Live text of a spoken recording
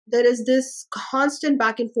there is this constant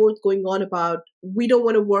back and forth going on about we don't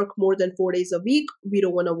want to work more than 4 days a week. We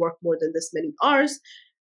don't want to work more than this many hours.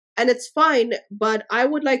 And it's fine, but I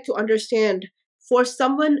would like to understand, for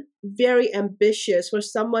someone very ambitious, for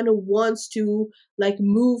someone who wants to like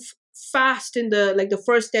move fast in the like the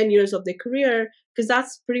first 10 years of their career, because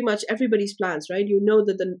that's pretty much everybody's plans, right? You know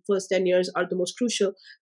that the first 10 years are the most crucial,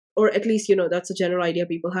 or at least that's a general idea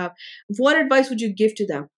people have. What advice would you give to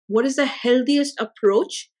them? What is the healthiest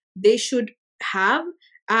approach they should have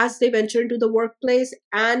as they venture into the workplace?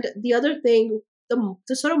 And the other thing,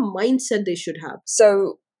 the sort of mindset they should have.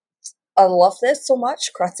 So I love this so much,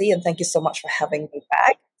 Krati, and thank you so much for having me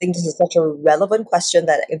back. I think this is such a relevant question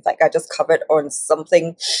that, in fact, I just covered on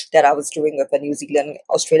something that I was doing with a New Zealand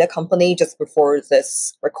Australia company just before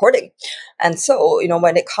this recording. And so,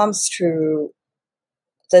 when it comes to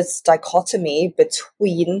this dichotomy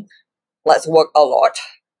between let's work a lot,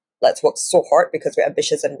 let's work so hard because we're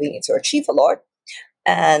ambitious and we need to achieve a lot,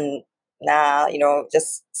 and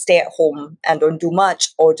just stay at home and don't do much,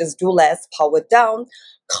 or just do less, power down.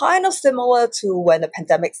 Kind of similar to when the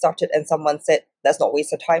pandemic started and someone said, let's not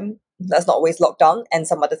waste the time, let's not waste lockdown. And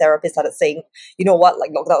some other therapists started saying, you know what,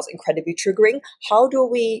 like lockdown is incredibly triggering. How do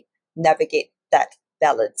we navigate that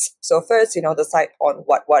balance? So first, decide on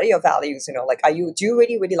what are your values, do you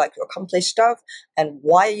really, really like to accomplish stuff? And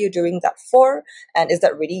why are you doing that for? And is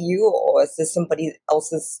that really you, or is this somebody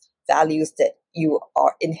else's values that you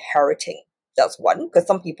are inheriting? That's one, because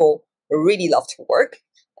some people really love to work.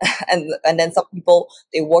 And then some people,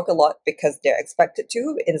 they work a lot because they're expected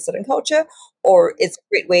to in a certain culture, or it's a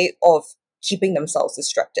great way of keeping themselves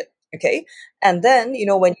distracted. Okay. And then,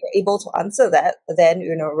 when you're able to answer that, then,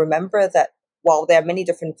 remember that while there are many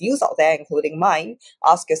different views out there, including mine,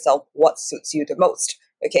 ask yourself what suits you the most.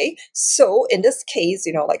 Okay. So in this case,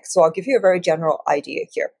 so I'll give you a very general idea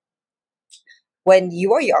here. When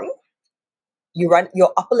you are young,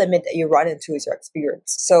 your upper limit that you run into is your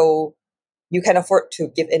experience. So you can afford to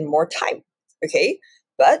give in more time, okay?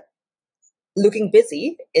 But looking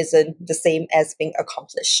busy isn't the same as being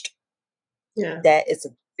accomplished. Yeah. There is a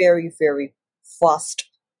very, very vast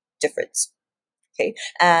difference, okay?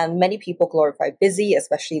 And many people glorify busy,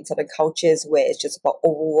 especially in certain cultures where it's just about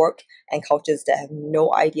overwork, and cultures that have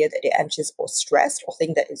no idea that they're anxious or stressed or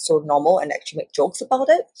think that it's so normal and actually make jokes about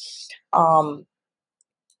it.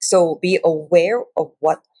 So be aware of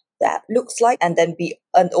what that looks like, and then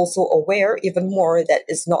and also aware even more that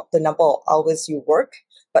it's not the number of hours you work,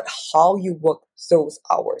 but how you work those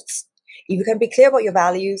hours. If you can be clear about your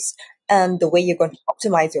values and the way you're going to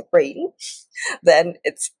optimize your brain, then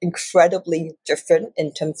it's incredibly different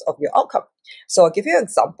in terms of your outcome. So I'll give you an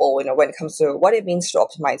example, when it comes to what it means to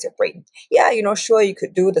optimize your brain. Yeah, sure, you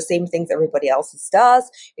could do the same things everybody else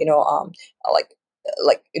does,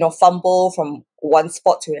 fumble from one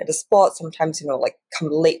spot to another spot. Sometimes, come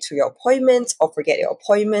late to your appointments or forget your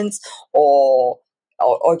appointments, or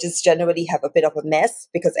just generally have a bit of a mess,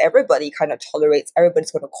 because everybody kind of tolerates,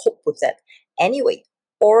 everybody's going to cope with that anyway.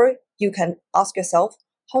 Or you can ask yourself,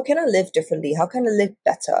 how can I live differently? How can I live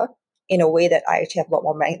better in a way that I actually have a lot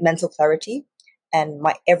more mental clarity? And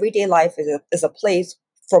my everyday life is a place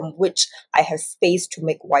from which I have space to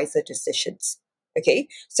make wiser decisions. Okay,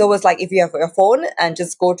 so it's like if you have your phone and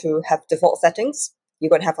just go to have default settings, you're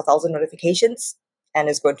going to have 1,000 notifications, and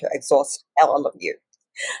it's going to exhaust all of you.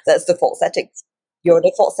 That's default settings. Your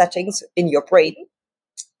default settings in your brain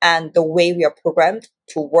and the way we are programmed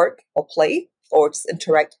to work or play or just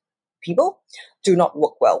interact with people do not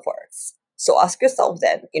work well for us. So ask yourself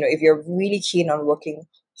then, if you're really keen on working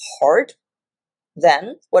hard,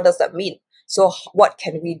 then what does that mean? So what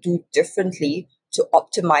can we do differently to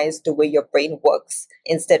optimize the way your brain works,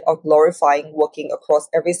 instead of glorifying working across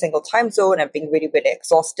every single time zone and being really, really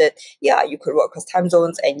exhausted? Yeah, you could work across time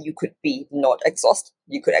zones and you could be not exhausted.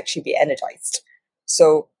 You could actually be energized.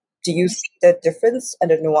 So do you see the difference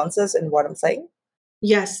and the nuances in what I'm saying?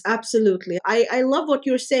 Yes, absolutely. I love what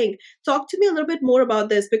you're saying. Talk to me a little bit more about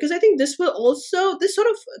this, because I think this sort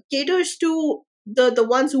of caters to the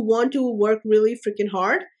ones who want to work really freaking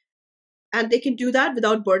hard, and they can do that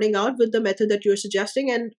without burning out with the method that you're suggesting.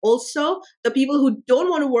 And also the people who don't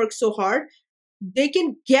want to work so hard, they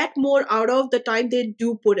can get more out of the time they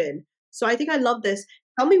do put in. So I think I love this.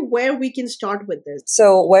 Tell me where we can start with this.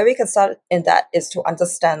 So where we can start in that is to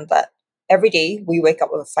understand that every day we wake up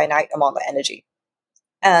with a finite amount of energy.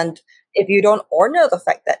 And if you don't honor the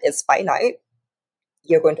fact that it's finite,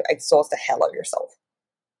 you're going to exhaust the hell out of yourself.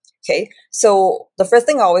 Okay, so the first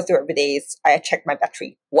thing I always do every day is I check my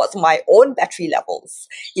battery. What's my own battery levels?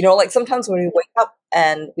 Like sometimes when we wake up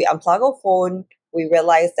and we unplug our phone, we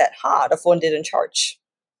realize that, the phone didn't charge.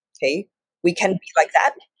 Okay, we can be like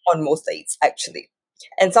that. on most days, actually.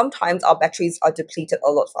 And sometimes our batteries are depleted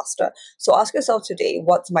a lot faster. So ask yourself today,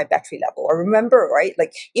 what's my battery level? Or remember, right?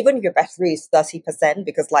 Like even if your battery is 30%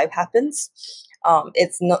 because life happens,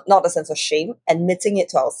 it's not a sense of shame. Admitting it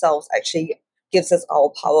to ourselves actually gives us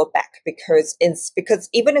our power back, because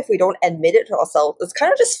even if we don't admit it to ourselves, it's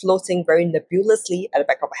kind of just floating very nebulously at the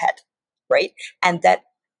back of our head, right? And that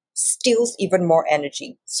steals even more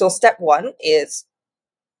energy. So step one is,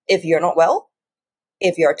 if you're not well,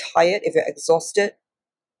 if you're tired, if you're exhausted,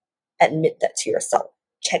 admit that to yourself.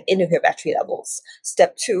 Check in with your battery levels.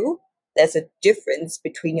 Step two, there's a difference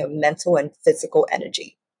between your mental and physical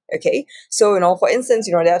energy. Okay. So, for instance,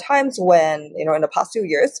 there are times when, in the past 2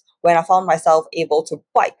 years, when I found myself able to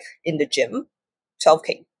bike in the gym,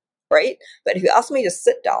 12K, right? But if you ask me to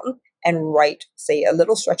sit down and write, say, a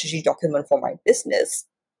little strategy document for my business,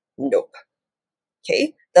 nope.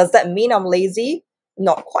 Okay. Does that mean I'm lazy?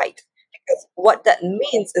 Not quite. Because what that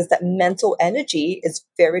means is that mental energy is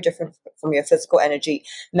very different from your physical energy.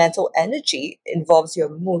 Mental energy involves your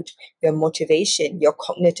mood, your motivation, your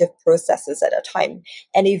cognitive processes at a time.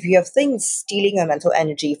 And if you have things stealing your mental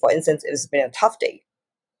energy, for instance, if it's been a tough day,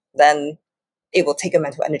 then it will take your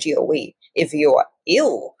mental energy away. If you are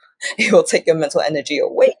ill, it will take your mental energy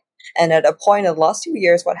away. And at a point in the last 2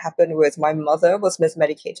 years, what happened was my mother was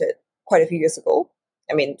mismedicated quite a few years ago.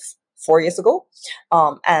 I mean, 4 years ago.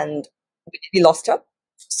 And we lost her.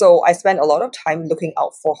 So I spent a lot of time looking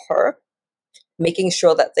out for her, making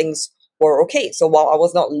sure that things were okay. So while I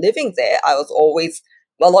was not living there, I was always,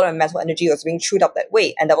 a lot of my mental energy was being chewed up that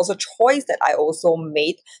way. And that was a choice that I also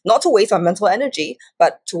made, not to waste my mental energy,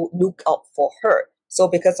 but to look out for her. So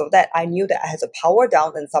because of that, I knew that I had to power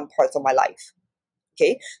down in some parts of my life.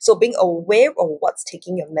 Okay. So being aware of what's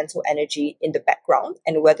taking your mental energy in the background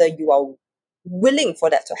and whether you are willing for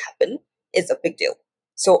that to happen is a big deal.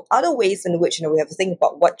 So other ways in which we have to think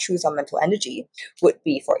about what chews our mental energy would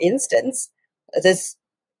be, for instance, there's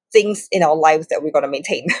things in our lives that we're going to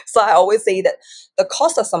maintain. So I always say that the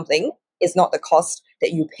cost of something is not the cost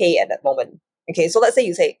that you pay at that moment. Okay, so let's say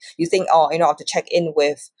you think, oh, I have to check in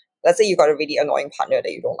with, let's say you got a really annoying partner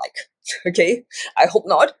that you don't like. Okay, I hope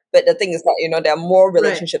not. But the thing is that there are more Right.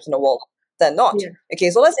 relationships in the world than not. Yeah.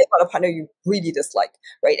 Okay, so let's say you got a partner you really dislike,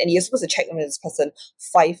 right? And you're supposed to check in with this person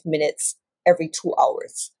 5 minutes every 2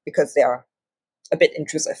 hours because they are a bit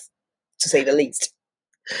intrusive, to say the least.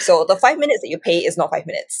 So the 5 minutes that you pay is not 5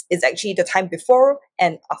 minutes. It's actually the time before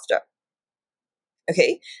and after.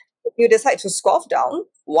 Okay. If you decide to scarf down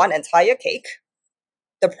one entire cake,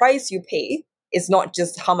 the price you pay is not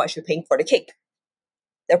just how much you're paying for the cake.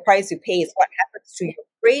 The price you pay is what happens to your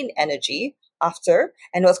brain energy after,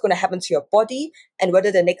 and what's going to happen to your body, and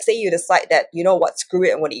whether the next day you decide that, you know what, screw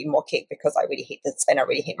it, I'm going to eat more cake because I really hate this and I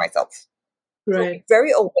really hate myself. So be Right.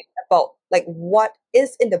 very aware about what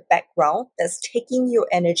is in the background that's taking your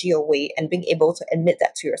energy away, and being able to admit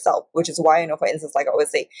that to yourself, which is why, for instance, like I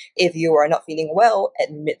always say, if you are not feeling well,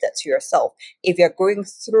 admit that to yourself. If you're going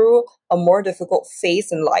through a more difficult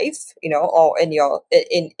phase in life, or in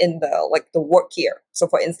the work year. So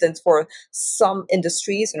for instance, for some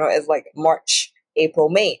industries, it's like March, April,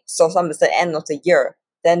 May. So some is the end of the year.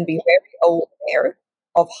 Then be very aware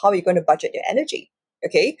of how you're going to budget your energy.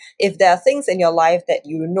 Okay, if there are things in your life that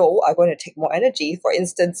are going to take more energy, for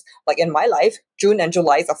instance, like in my life, June and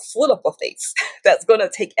July are full of birthdays. That's going to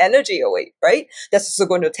take energy away, right? That's also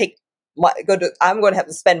going to take I'm going to have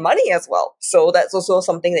to spend money as well. So that's also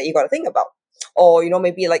something that you got to think about. Or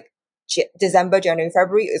maybe like December, January,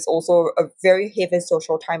 February is also a very heavy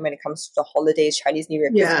social time when it comes to the holidays, Chinese New Year,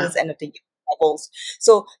 Yeah. Christmas, end of the year levels.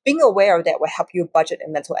 So being aware of that will help you budget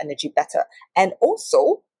and mental energy better. And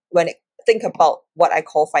also, think about what I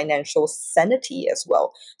call financial sanity as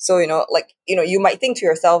well. So, you might think to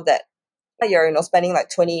yourself that you're, spending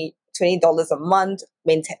like $20 a month,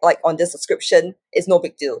 like on this subscription, is no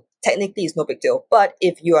big deal. Technically, it's no big deal. But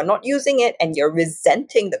if you are not using it and you're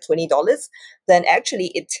resenting the $20, then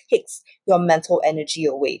actually it takes your mental energy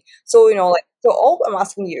away. So, so all I'm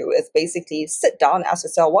asking you is basically sit down and ask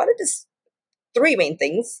yourself, what are the three main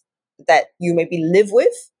things that you maybe live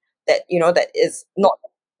with, that that is not,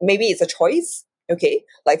 maybe it's a choice. Okay,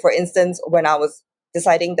 like for instance, when I was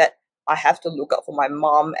deciding that I have to look out for my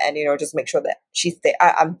mom and just make sure that she's there,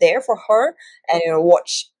 I'm there for her, and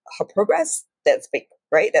watch her progress. That's big,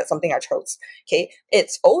 right? That's something I chose. Okay,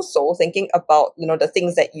 it's also thinking about the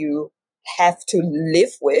things that you have to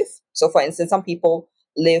live with. So for instance, some people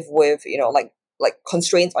live with like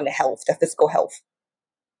constraints on their health, their physical health.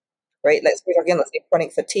 right? Let's we're talking, let's say,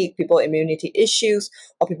 chronic fatigue, people with immunity issues,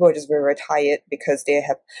 or people are just very, very tired because they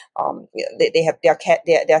have they have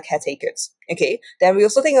their caretakers. Okay, then we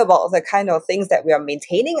also think about the kind of things that we are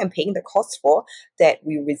maintaining and paying the cost for that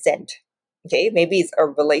we resent. Okay, maybe it's a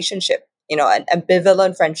relationship, an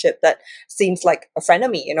ambivalent friendship that seems like a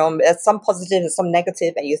frenemy. There's some positive and some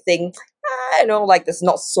negative, and you think, like it's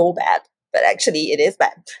not so bad, but actually it is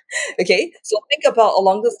bad. Okay, so think about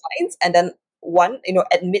along those lines, and then one,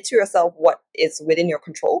 admit to yourself what is within your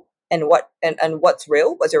control, and what's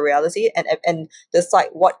real, what's your reality, and decide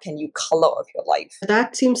what can you color of your life.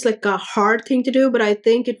 That seems like a hard thing to do, but I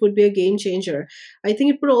think it would be a game changer. I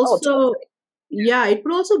think it would Oh, also, totally. yeah, it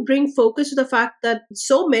would also bring focus to the fact that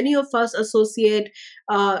so many of us associate,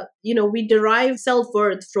 we derive self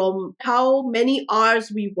worth from how many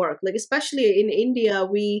hours we work. Like, especially in India,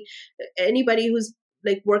 anybody who's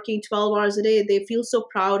like working 12 hours a day, they feel so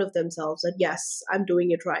proud of themselves that, yes, I'm doing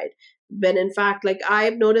it right. When in fact, like,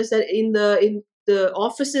 I've noticed that in the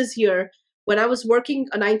offices here, when I was working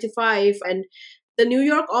a 9 to 5, and the New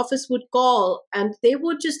York office would call and they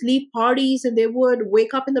would just leave parties and they would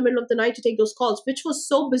wake up in the middle of the night to take those calls, which was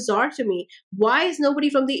so bizarre to me. Why is nobody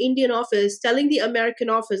from the Indian office telling the American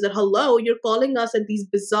office that, hello, you're calling us at these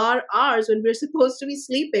bizarre hours when we're supposed to be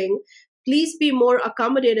sleeping? Please be more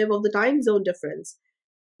accommodative of the time zone difference.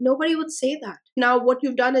 Nobody would say that. Now, what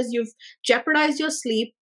you've done is you've jeopardized your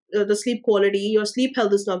sleep, the sleep quality. Your sleep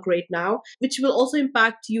health is not great now, which will also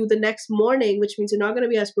impact you the next morning, which means you're not going to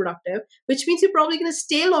be as productive, which means you're probably going to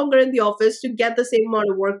stay longer in the office to get the same amount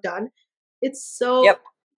of work done. It's so, Yep.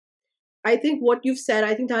 I think what you've said,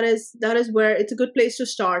 I think that is where it's a good place to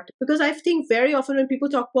start, because I think very often when people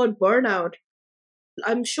talk about burnout,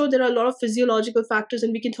 I'm sure there are a lot of physiological factors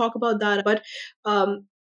and we can talk about that, but um,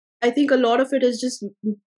 I think a lot of it is just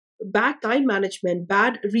bad time management,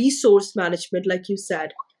 bad resource management, like you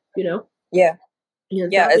said. You know, Yeah.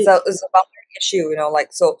 Yeah, that it's a boundary issue, like,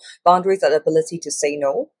 so boundaries are the ability to say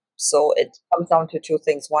no. So it comes down to two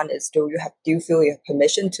things. One is, do you feel you have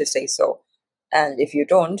permission to say so? And if you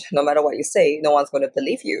don't, no matter what you say, no one's going to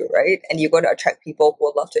believe you, right? And you're going to attract people who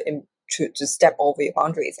would love to step over your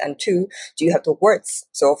boundaries. And two, do you have the words?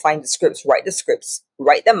 So find the scripts,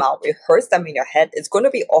 write them out, rehearse them in your head. It's going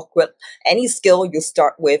to be awkward. Any skill you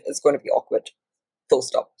start with is going to be awkward, full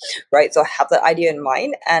stop, right? So have that idea in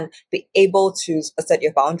mind and be able to set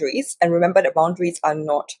your boundaries. And remember that boundaries are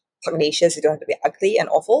not pugnacious. You don't have to be ugly and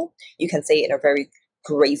awful. You can say it in a very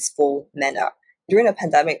graceful manner. During the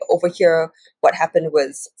pandemic over here, what happened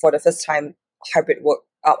was, for the first time, hybrid work,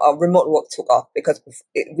 remote work took off, because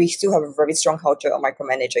we still have a very strong culture of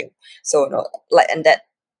micromanaging. So, and that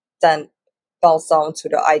then boils down to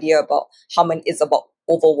the idea about how many is about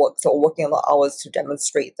overwork, so working a lot of hours to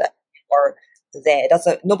demonstrate that you are there. It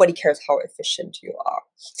doesn't, nobody cares how efficient you are.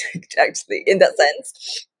 Actually, in that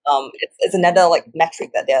sense, it's another like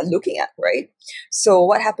metric that they are looking at, right? So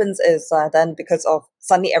what happens is, then, because of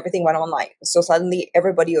suddenly everything went online, so suddenly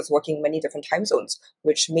everybody was working many different time zones,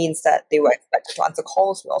 which means that they were expected to answer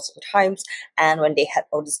calls most of the times. And when they had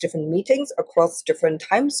all these different meetings across different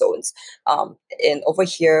time zones, and over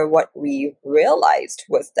here, what we realized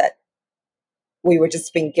was that we were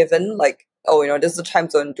just being given, like, oh, this is the time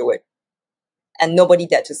zone, do it, and nobody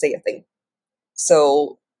dared to say a thing.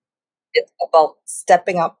 So it's about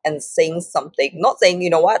stepping up and saying something, not saying,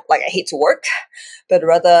 what, like, I hate to work, but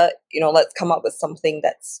rather, let's come up with something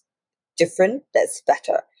that's different, that's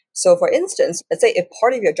better. So, for instance, let's say if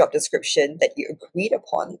part of your job description that you agreed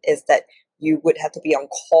upon is that you would have to be on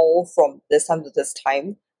call from this time to this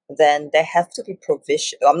time, then there have to be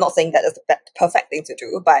provision. I'm not saying that is the perfect thing to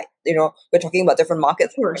do, but we're talking about different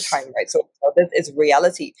markets of at different course. time, right? So this is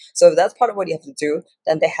reality. So if that's part of what you have to do,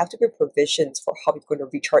 then there have to be provisions for how you're going to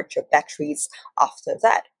recharge your batteries after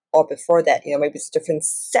that. Or before that, maybe it's a different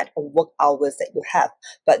set of work hours that you have,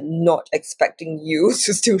 but not expecting you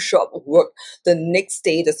to still show up at work the next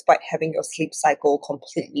day despite having your sleep cycle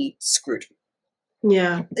completely screwed.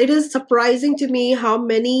 Yeah, it is surprising to me how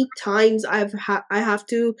many times I have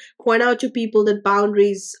to point out to people that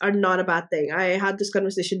boundaries are not a bad thing. I had this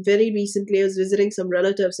conversation very recently. I was visiting some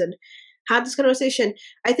relatives and had this conversation.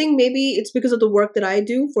 I think maybe it's because of the work that I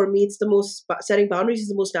do. For me, it's the most setting boundaries is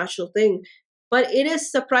the most natural thing. But it is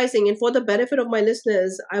surprising, and for the benefit of my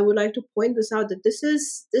listeners, I would like to point this out that this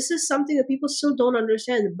is something that people still don't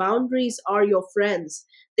understand. Boundaries are your friends.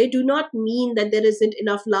 They do not mean that there isn't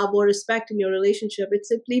enough love or respect in your relationship. It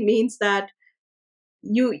simply means that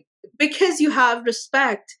you, because you have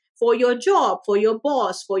respect for your job, for your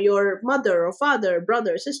boss, for your mother or father,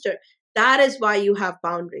 brother, sister, That is why you have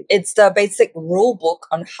boundaries. It's the basic rule book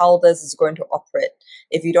on how this is going to operate.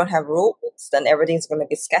 If you don't have rule books, then everything's going to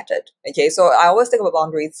be scattered. Okay, so I always think about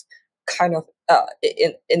boundaries kind of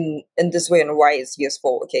in this way and why it's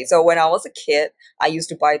useful. Okay, so when I was a kid, I used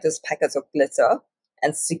to buy this packets of glitter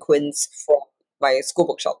and sequins from my school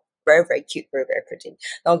bookshop. Very, very cute, very, very pretty.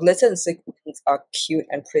 Now, glitter and sequins are cute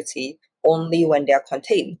and pretty only when they are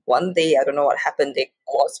contained. One day, I don't know what happened, they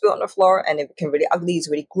all spill on the floor and it became really ugly, it's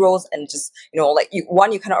really gross, and just, like,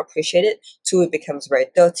 you cannot appreciate it. Two, it becomes very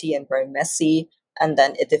dirty and very messy, and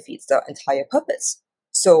then it defeats the entire purpose.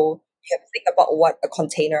 So you have to think about what a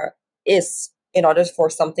container is in order for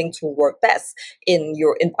something to work best. In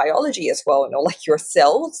biology as well, like your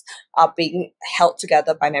cells are being held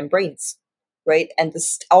together by membranes, right? And the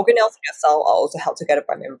organelles in your cell are also held together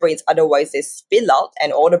by membranes. Otherwise, they spill out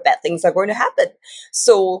and all the bad things are going to happen.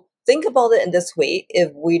 So think about it in this way.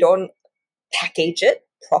 If we don't package it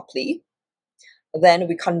properly, then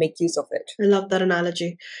we can't make use of it. I love that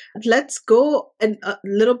analogy. Let's go a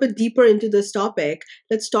little bit deeper into this topic.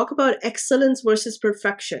 Let's talk about excellence versus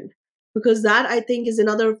perfection, because that, I think, is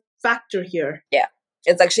another factor here. Yeah.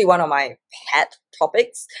 It's actually one of my pet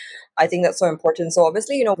topics. I think that's so important. So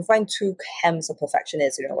obviously, we find two camps of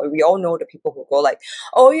perfectionists. We all know the people who go like,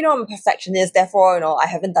 oh, I'm a perfectionist, therefore, I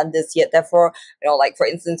haven't done this yet. Therefore, like, for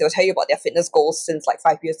instance, they'll tell you about their fitness goals since like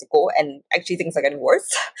 5 years ago, and actually things are getting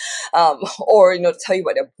worse. Or, tell you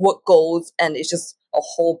about their work goals, and it's just a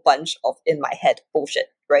whole bunch of in my head bullshit,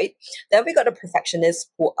 right? Then we got the perfectionists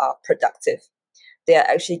who are productive. They are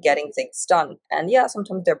actually getting things done. And yeah,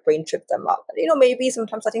 sometimes their brain trips them up. Maybe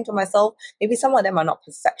sometimes I think to myself, maybe some of them are not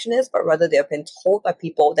perfectionists, but rather they have been told by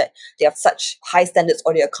people that they have such high standards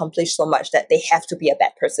or they accomplish so much that they have to be a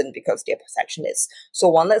bad person because they're perfectionists. So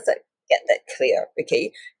let's get that clear,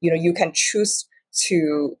 okay? You can choose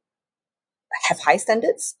to have high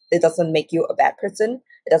standards. It doesn't make you a bad person.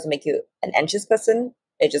 It doesn't make you an anxious person.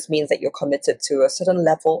 It just means that you're committed to a certain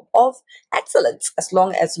level of excellence, as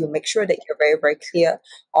long as you make sure that you're very, very clear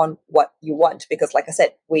on what you want. Because like I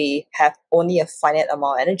said, we have only a finite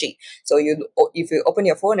amount of energy. So if you open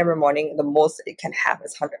your phone every morning, the most it can have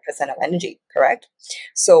is 100% of energy, correct?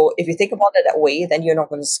 So if you think about it that way, then you're not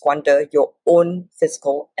going to squander your own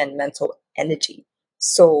physical and mental energy.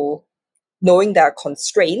 So knowing there are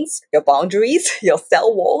constraints, your boundaries, your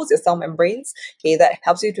cell walls, your cell membranes, okay, that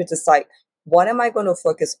helps you to decide, what am I going to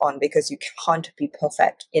focus on? Because you can't be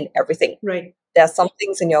perfect in everything. Right. There are some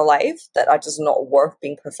things in your life that are just not worth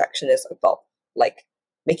being perfectionist about, like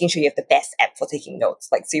making sure you have the best app for taking notes.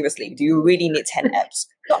 Like, seriously, do you really need 10 apps?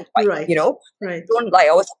 Not quite, Right. Right.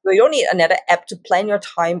 You don't need another app to plan your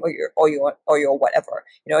time or your whatever.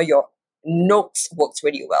 Your notes works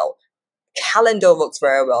really well. Calendar works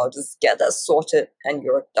very well. Just get that sorted and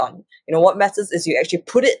you're done. What matters is you actually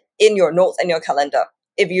put it in your notes and your calendar.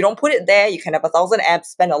 If you don't put it there, you can have 1,000 apps,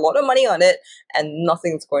 spend a lot of money on it, and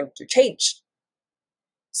nothing's going to change.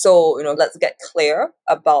 So, let's get clear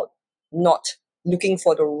about not looking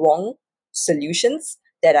for the wrong solutions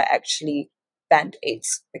that are actually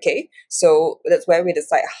band-aids. Okay, so that's where we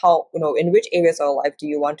decide how, in which areas of life do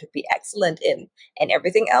you want to be excellent in, and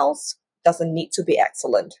everything else doesn't need to be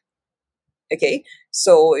excellent. Okay,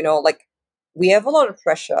 so like, we have a lot of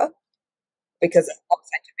pressure because of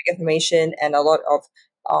scientific information and a lot of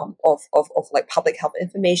like public health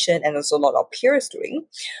information, and also a lot of peers doing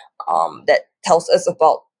that tells us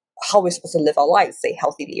about how we're supposed to live our lives, say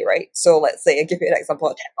healthily, right? So let's say I give you an example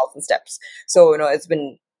of 10,000 steps. So it's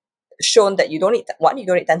been shown that you don't need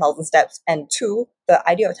 10,000 steps, and two, the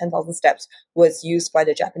idea of 10,000 steps was used by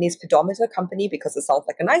the Japanese pedometer company because it sounds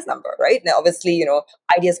like a nice number, right? Now, obviously,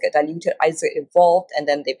 ideas get diluted, ideas get evolved, and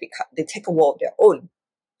then they take a world of their own.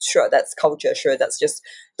 Sure, that's culture. Sure, that's just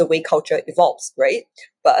the way culture evolves, right?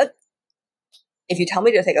 But if you tell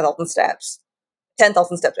me to take 1,000 steps,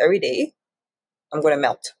 10,000 steps every day, I'm going to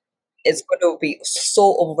melt. It's going to be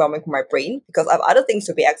so overwhelming for my brain because I have other things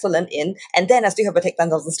to be excellent in, and then I still have to take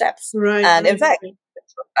 10,000 steps. Right. And in fact,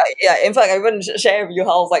 I even share with you how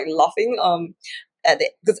I was like laughing.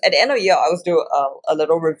 Because at the end of the year, I was doing a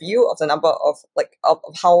little review of the number of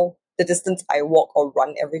how the distance I walk or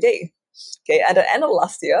run every day. Okay, at the end of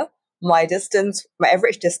last year, my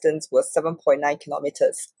average distance was 7.9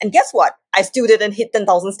 kilometers. And guess what? I still didn't hit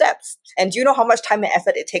 10,000 steps. And do you know how much time and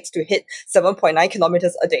effort it takes to hit 7.9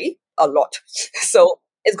 kilometers a day? A lot. So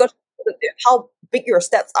it's got how big your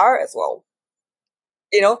steps are as well.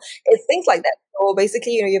 It's things like that. So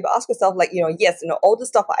basically, you have to ask yourself, like, yes, all the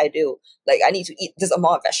stuff I do, like, I need to eat this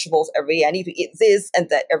amount of vegetables every day, I need to eat this and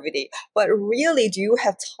that every day. But really, do you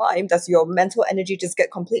have time? Does your mental energy just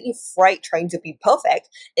get completely fried trying to be perfect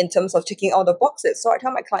in terms of ticking all the boxes? So I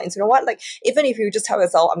tell my clients, you know what, like, even if you just tell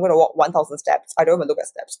yourself, I'm going to walk 1,000 steps, I don't even look at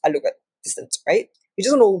steps, I look at distance, right? You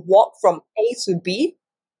just want to walk from A to B.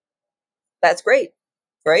 That's great,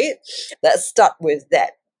 right? Let's start with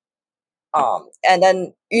that. And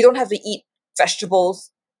then you don't have to eat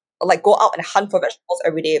vegetables, like go out and hunt for vegetables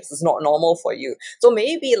every day if it's not normal for you. So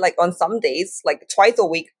maybe like on some days, like twice a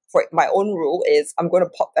week, for my own rule is I'm going to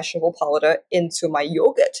pop vegetable powder into my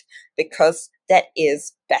yogurt because that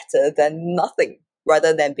is better than nothing.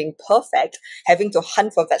 Rather than being perfect, having to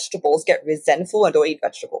hunt for vegetables, get resentful and don't eat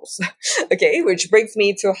vegetables. Okay, which brings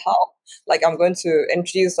me to how, like, I'm going to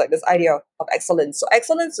introduce like this idea of excellence. So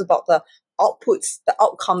excellence is about the outputs, the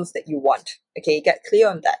outcomes that you want. Okay, get clear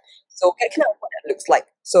on that. So get clear on what that looks like.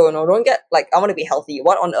 So don't get like, I want to be healthy.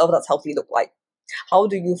 What on earth does healthy look like? How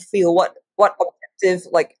do you feel? What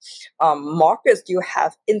objective, like, markers do you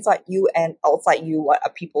have inside you and outside you? What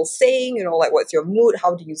are people saying? Like, what's your mood?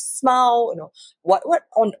 How do you smell? What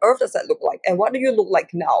on earth does that look like? And what do you look like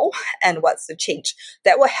now? And what's the change?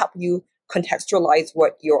 That will help you contextualize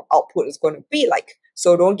what your output is going to be like.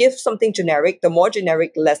 So don't give something generic. The more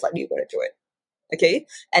generic, less likely you're going to do it. Okay,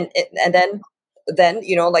 and then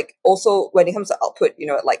like, also when it comes to output,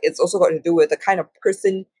 like, it's also got to do with the kind of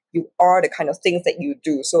person you are, the kind of things that you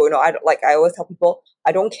do. So I always tell people,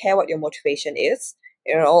 I don't care what your motivation is,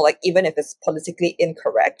 like, even if it's politically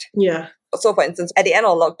incorrect. Yeah. So for instance, at the end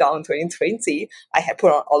of lockdown in 2020, I had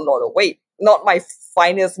put on a lot of weight. Not my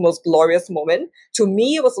finest, most glorious moment. To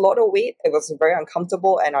me, it was a lot of weight. It was very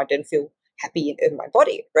uncomfortable and I didn't feel happy in my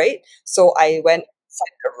body, right? So I went,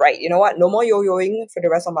 right, you know what? No more yo-yoing for the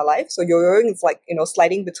rest of my life. So yo-yoing is like,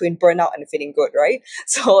 sliding between burnout and feeling good, right?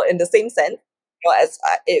 So in the same sense, as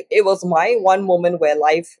it was my one moment where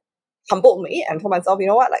life humbled me and told myself, you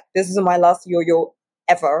know what? Like, this is my last yo-yo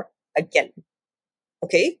ever again.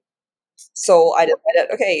 Okay? So I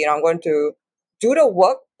decided, okay, I'm going to do the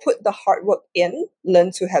work, put the hard work in,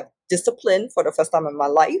 learn to have discipline for the first time in my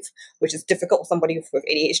life, which is difficult for somebody with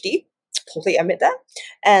ADHD. Totally admit that,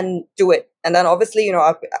 and do it. And then obviously,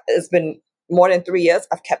 it's been more than 3 years,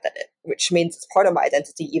 I've kept at it, which means it's part of my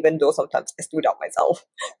identity, even though sometimes I still doubt myself,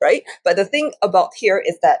 right? But the thing about here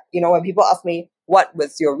is that, when people ask me, what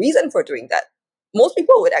was your reason for doing that? Most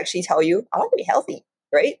people would actually tell you, I want to be healthy,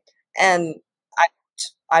 right? And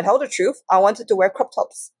I tell the truth, I wanted to wear crop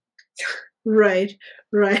tops. Right.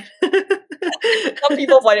 Some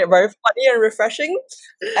people find it very funny and refreshing.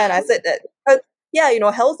 And I said that, yeah,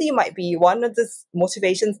 healthy might be one of the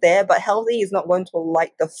motivations there, but healthy is not going to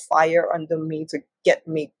light the fire under me to get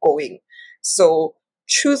me going. So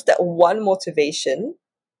choose that one motivation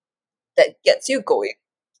that gets you going.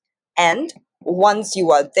 And once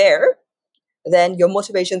you are there, then your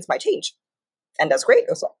motivations might change. And that's great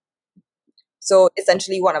also. So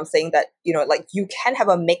essentially what I'm saying that, like, you can have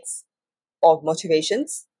a mix of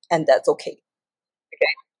motivations and that's okay.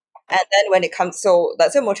 Okay. And then when it comes, so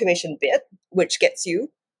that's a motivation bit, which gets you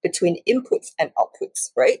between inputs and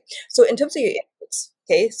outputs, right? So in terms of your inputs,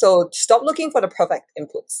 okay, so stop looking for the perfect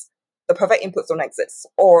inputs. The perfect inputs don't exist.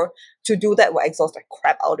 Or to do that will exhaust the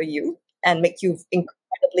crap out of you and make you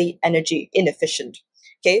incredibly energy inefficient.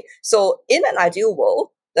 Okay, so in an ideal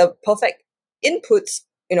world, the perfect inputs,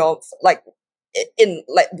 like,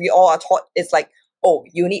 like we all are taught, is like, oh,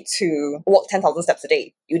 you need to walk 10,000 steps a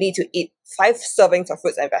day. You need to eat 5 servings of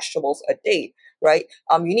fruits and vegetables a day, right?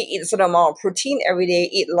 You need to eat a certain amount of protein every day,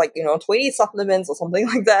 eat like, 20 supplements or something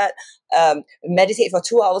like that. Meditate for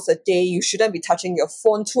 2 hours a day. You shouldn't be touching your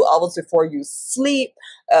phone 2 hours before you sleep.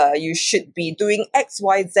 You should be doing X,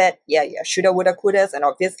 Y, Z. Yeah, shoulda, woulda, couldas. And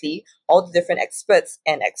obviously, all the different experts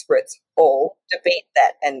all debate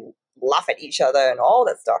that and laugh at each other and all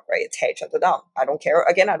that stuff, right? Tear each other down. I don't care.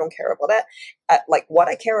 Again, I don't care about that. Like, what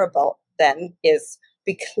I care about then is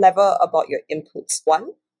be clever about your inputs.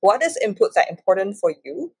 One, what is inputs that are important for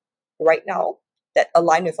you right now that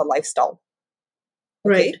align with a lifestyle?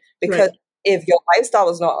 Okay, Right. because if your lifestyle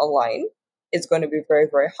is not aligned, it's going to be very,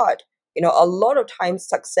 very hard. A lot of times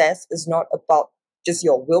success is not about just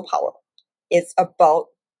your willpower. It's about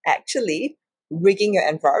actually rigging your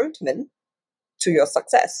environment to your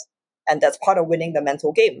success. And that's part of winning the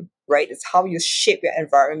mental game, right? It's how you shape your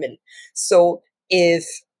environment. So if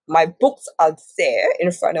my books are there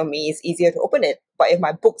in front of me, it's easier to open it. But if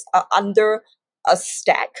my books are under a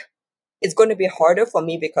stack, it's going to be harder for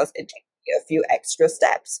me because it takes me a few extra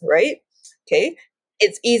steps, right? Okay.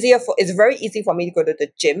 it's very easy for me to go to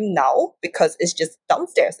the gym now because it's just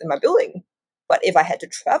downstairs in my building. But if I had to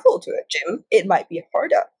travel to a gym, it might be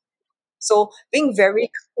harder. So being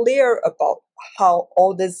very clear about how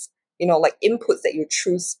all this, like inputs that you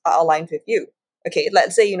choose are aligned with you. Okay,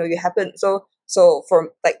 let's say, you happen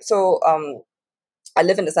I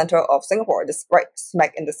live in the center of Singapore, this right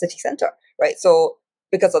smack in the city center, right? So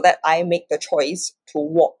because of that, I make the choice to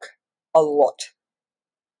walk a lot,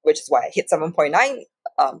 which is why I hit 7.9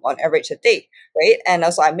 on average a day, right? And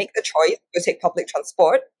also I make the choice to take public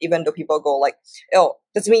transport, even though people go like, oh,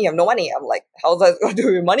 does it mean you have no money? I'm like, how's that got to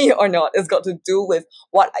do with money or not? It's got to do with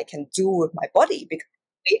what I can do with my body, because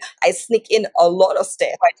I sneak in a lot of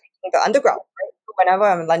stairs by taking the underground, right? Whenever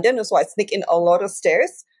I'm in London, so I sneak in a lot of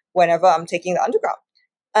stairs whenever I'm taking the underground.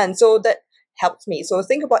 And so that helps me. So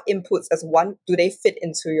think about inputs as one, do they fit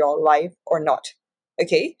into your life or not?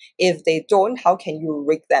 Okay. If they don't, how can you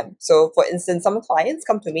rig them? So for instance, some clients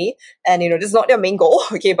come to me and, this is not their main goal.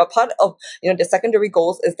 Okay. But part of, the secondary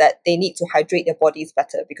goals is that they need to hydrate their bodies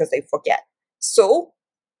better because they forget. So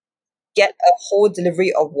get a whole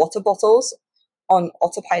delivery of water bottles on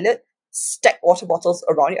autopilot, stack water bottles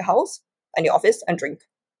around your house and your office and drink.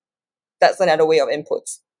 That's another way of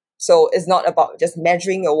inputs. So it's not about just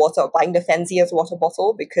measuring your water or buying the fanciest water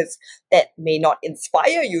bottle, because that may not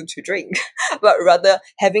inspire you to drink, but rather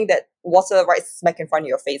having that water right smack in front of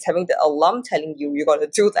your face, having the alarm telling you you're going to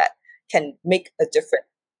do that can make a difference,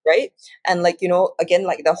 right? And again,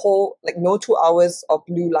 like the whole, like no 2 hours of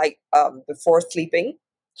blue light before sleeping,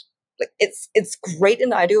 like it's great in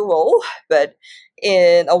the ideal world, but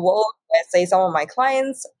in a world where, say, some of my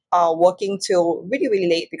clients are working till really, really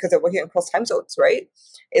late because they're working across time zones, right?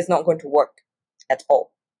 It's not going to work at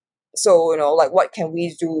all. So, like what can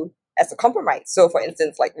we do as a compromise? So for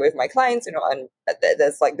instance, like with my clients, and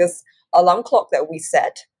there's like this alarm clock that we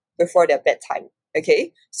set before their bedtime.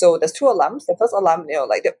 Okay. So there's two alarms. The first alarm,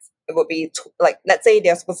 it would be like, let's say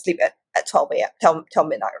they're supposed to sleep at 12 a.m. till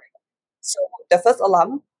midnight, right? So the first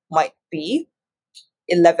alarm might be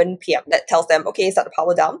 11 p.m. That tells them, okay, start the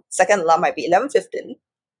power down. Second alarm might be 11:15.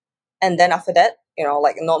 And then after that,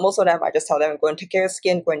 like most of them, I just tell them, go and take care of your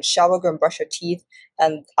skin, go and shower, go and brush your teeth.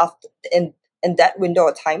 And after in that window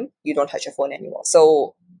of time, you don't touch your phone anymore.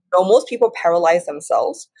 So most people paralyze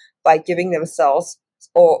themselves by giving themselves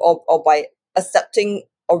or by accepting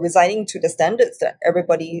or resigning to the standards that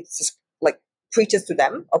everybody like preaches to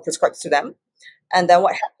them or prescribes to them. And then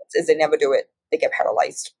what happens is they never do it. They get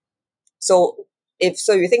paralyzed. So if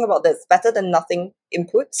you think about this, better than nothing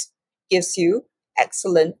inputs gives you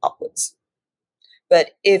excellent outputs.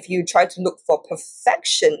 But if you try to look for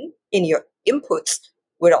perfection in your inputs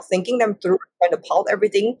without thinking them through, trying to pile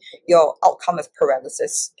everything, your outcome is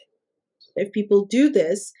paralysis. If people do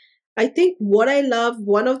this, I think what I love,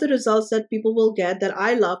 one of the results that people will get that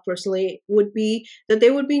I love personally would be that they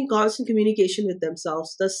would be in constant communication with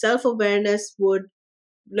themselves. The self awareness would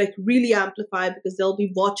like really amplify because they'll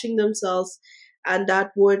be watching themselves, and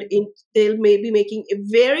that would they'll maybe making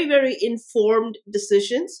very, very informed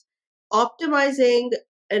decisions, optimizing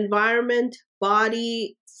environment,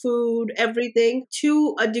 body, food, everything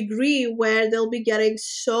to a degree where they'll be getting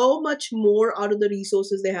so much more out of the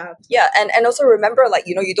resources they have. Yeah, and also remember, like,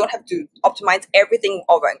 you don't have to optimize everything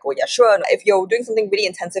over and go. Yeah, sure. If you're doing something really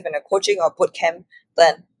intensive in a coaching or boot camp,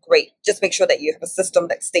 then great. Just make sure that you have a system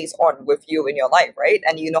that stays on with you in your life, right?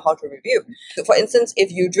 And you know how to review. So for instance,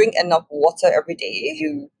 if you drink enough water every day,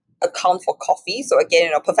 you account for coffee. So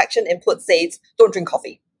again, perfection input says don't drink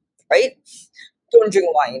coffee, right? Don't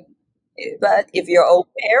drink wine. But if you're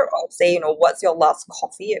aware of, say, what's your last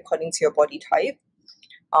coffee according to your body type,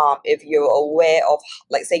 if you're aware of,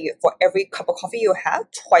 like, say, for every cup of coffee you have,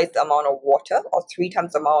 twice the amount of water or 3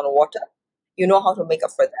 times the amount of water, you know how to make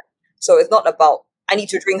up for that. So it's not about, I need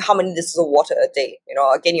to drink how many liters of water a day.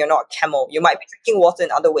 Again, you're not a camel. You might be drinking water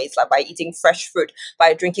in other ways, like by eating fresh fruit,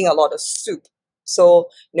 by drinking a lot of soup. So,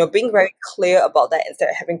 being very clear about that instead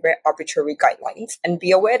of having very arbitrary guidelines, and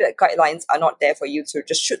be aware that guidelines are not there for you to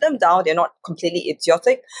just shoot them down. They're not completely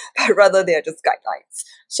idiotic, but rather they're just guidelines.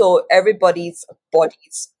 So everybody's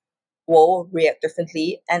bodies will react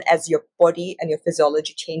differently. And as your body and your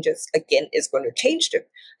physiology changes, again, it's going to change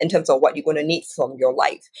in terms of what you're going to need from your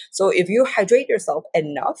life. So if you hydrate yourself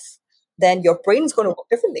enough, then your brain's going to work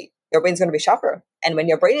differently. Your brain's going to be sharper. And when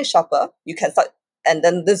your brain is sharper, you can start, and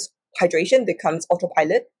then this hydration becomes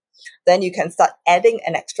autopilot, then you can start adding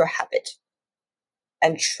an extra habit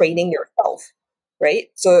and training yourself, right?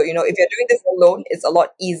 So, if you're doing this alone, it's a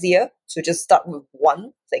lot easier to just start with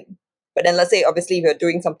one thing. But then let's say obviously if you're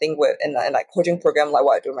doing something with in like coaching program like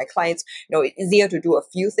what I do with my clients, it's easier to do a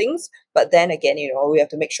few things. But then again, we have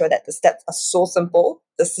to make sure that the steps are so simple,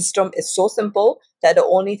 the system is so simple that the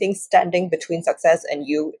only thing standing between success and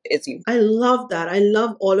you is you. I love that. I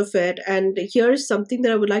love all of it. And here's something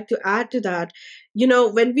that I would like to add to that.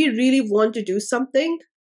 When we really want to do something,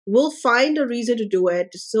 we'll find a reason to do it.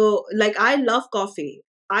 So, like, I love coffee.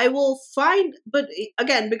 I will find, but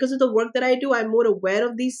again, because of the work that I do, I'm more aware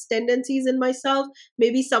of these tendencies in myself.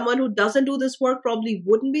 Maybe someone who doesn't do this work probably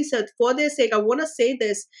wouldn't be. So, for their sake, I want to say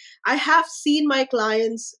this. I have seen my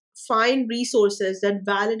clients find resources that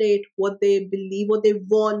validate what they believe, what they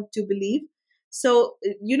want to believe. So,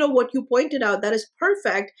 what you pointed out, that is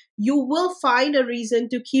perfect. You will find a reason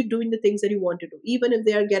to keep doing the things that you want to do, even if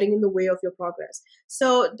they are getting in the way of your progress.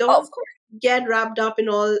 So don't Of course. get wrapped up in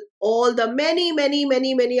all the many, many,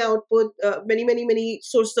 many, many output, many, many, many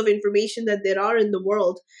sources of information that there are in the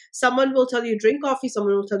world. Someone will tell you drink coffee.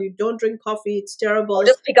 Someone will tell you don't drink coffee. It's Or terrible.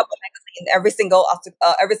 just pick up a magazine every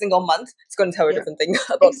single month. It's going to tell you a Yeah, different thing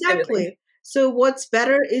about the same thing. exactly. So, what's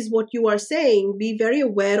better is what you are saying. Be very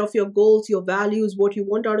aware of your goals, your values, what you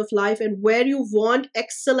want out of life, and where you want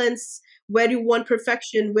excellence, where you want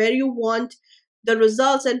perfection, where you want the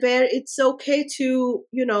results, and where it's okay to,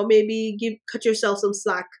 maybe cut yourself some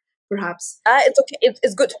slack, perhaps. It's okay.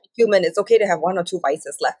 It's good to be human. It's okay to have one or two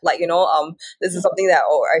vices left. Like, this is something that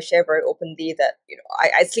I share very openly that,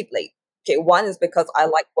 I sleep late. Okay, one is because I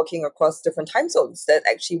like working across different time zones. That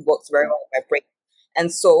actually works very well with my brain. And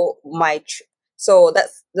so so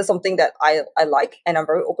that's something that I like and I'm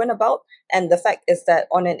very open about. And the fact is that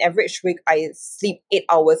on an average week, I sleep 8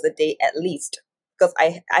 hours a day at least because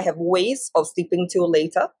I have ways of sleeping till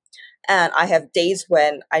later. And I have days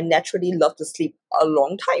when I naturally love to sleep a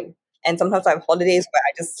long time. And sometimes I have holidays where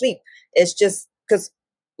I just sleep. It's just because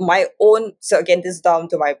so again, this is down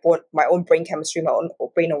to my own brain chemistry, my own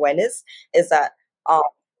brain awareness, is that um,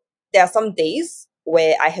 there are some days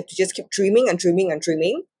where I have to just keep dreaming and dreaming and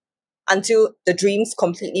dreaming until the dreams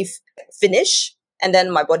completely finish. And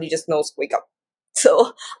then my body just knows, wake up.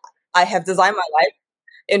 So I have designed my life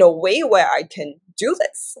in a way where I can do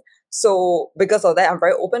this. So because of that, I'm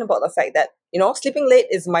very open about the fact that, sleeping late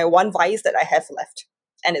is my one vice that I have left.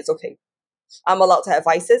 And it's okay. I'm allowed to have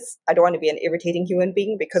vices. I don't want to be an irritating human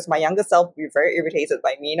being because my younger self will be very irritated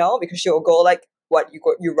by me now because she'll go like, what,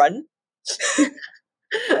 you run?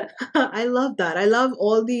 I love that. I love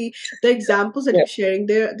all the examples that Yeah. you're sharing.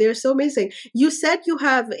 They're so amazing. You said you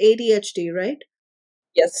have ADHD, right?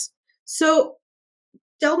 Yes. So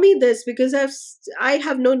tell me this, because I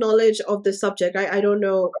have no knowledge of the subject. I don't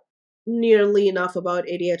know nearly enough about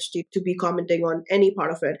ADHD to be commenting on any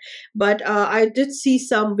part of it. But I did see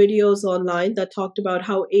some videos online that talked about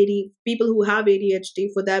how 80 people who have ADHD,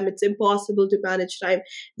 for them it's impossible to manage time.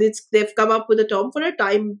 They've come up with a term for it,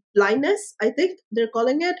 time blindness, I think they're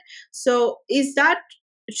calling it. So is that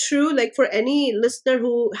true? Like, for any listener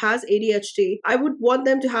who has ADHD, I would want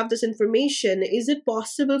them to have this information. Is it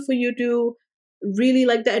possible for you to really,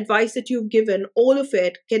 like, the advice that you've given, all of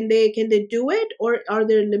it, can they do it, or are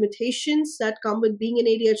there limitations that come with being an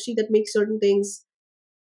ADHD that make certain things?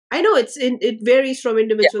 I know it varies from Yeah.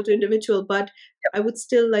 individual to individual, but I would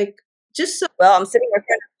still like, just so. Well, I'm sitting in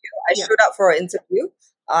front of you. I Yeah. showed up for an interview.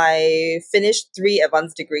 I finished 3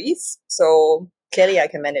 advanced degrees. So clearly I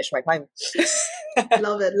can manage my time.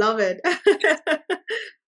 Love it, love it.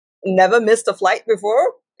 Never missed a flight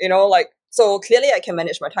before, so clearly I can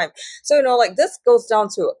manage my time. So, this goes down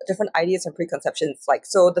to different ideas and preconceptions. Like,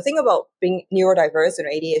 so the thing about being neurodiverse,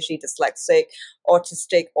 ADHD, dyslexic,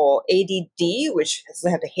 autistic, or ADD, which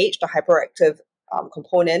doesn't have the H, the hyperactive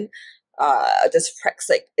component,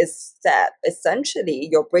 dyspraxic, is that essentially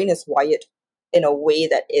your brain is wired in a way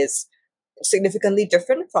that is significantly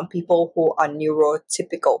different from people who are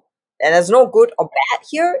neurotypical. And there's no good or bad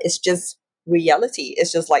here. It's just reality.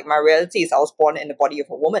 It's just like my reality is I was born in the body of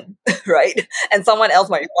a woman, right? And someone else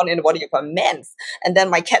might be born in the body of a man. And then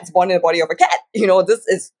my cat's born in the body of a cat. This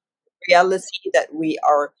is reality that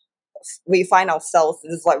we find ourselves.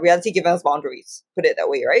 This is like reality giving us boundaries, put it that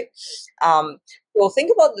way, right? So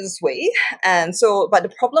think about it this way. And so, but the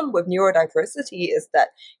problem with neurodiversity is that,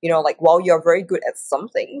 like while you're very good at some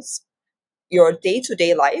things, your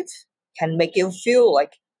day-to-day life can make you feel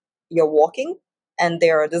like you're walking and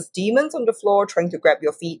there are these demons on the floor trying to grab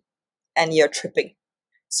your feet and you're tripping.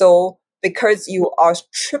 So because you are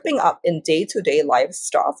tripping up in day-to-day life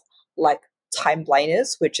stuff like time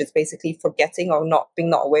blindness, which is basically forgetting or not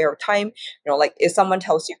aware of time, like if someone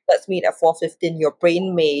tells you let's meet at 4:15, your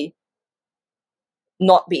brain may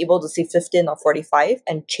not be able to see 15 or 45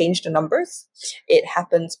 and change the numbers. It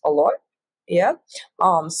happens a lot. Yeah.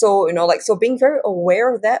 So, like, so being very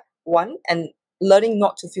aware of that one and learning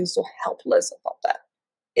not to feel so helpless about that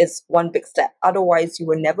is one big step. Otherwise, you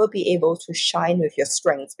will never be able to shine with your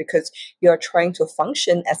strengths because you're trying to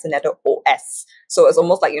function as another OS. So it's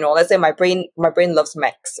almost like, let's say my brain loves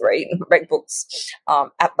Macs, right? MacBooks,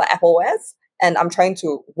 the Apple OS, and I'm trying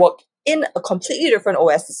to work in a completely different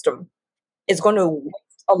OS system. It's going to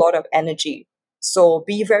waste a lot of energy. So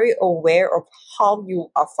be very aware of how you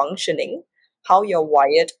are functioning, how you're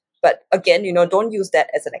wired. But again, don't use that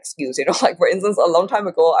as an excuse. Like for instance, a long time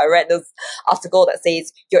ago, I read this article that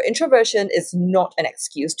says your introversion is not an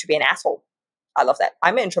excuse to be an asshole. I love that.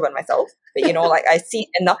 I'm an introvert myself, but like I see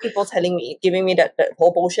enough people giving me that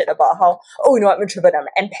whole bullshit about how, oh, I'm introvert, I'm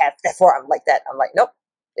an empath, therefore I'm like that. I'm like, nope,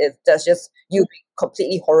 that's just you being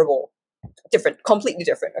completely horrible, different, completely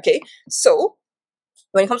different. Okay, so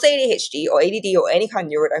when it comes to ADHD or ADD or any kind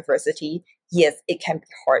of neurodiversity, yes, it can be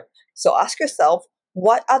hard. So ask yourself,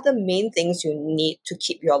 what are the main things you need to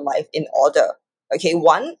keep your life in order? Okay,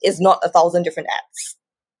 one is not 1,000 different apps.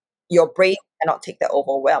 Your brain cannot take that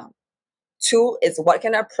overwhelm. Two is, what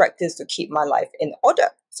can I practice to keep my life in order?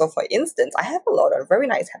 So for instance, I have a lot of very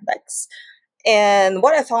nice handbags. And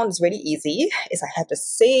what I found is really easy is I have the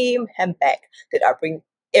same handbag that I bring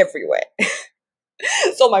everywhere.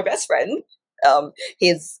 So my best friend,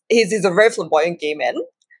 he's a very flamboyant gay man.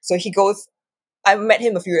 So he goes, I met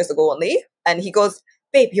him a few years ago only, and he goes,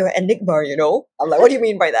 "Babe, you're an enigma." I'm like, "What do you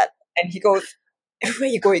mean by that?" And he goes, "Everywhere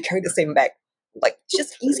you go, you carry the same bag." Like, it's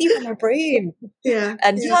just easy for my brain. Yeah.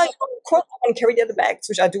 And yeah, of course, I can carry the other bags,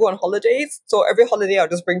 which I do on holidays. So every holiday, I'll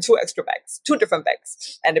just bring two extra bags, two different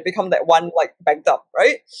bags, and they become that one like bag dump,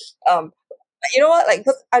 right? But you know what? Like,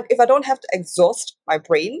 if I don't have to exhaust my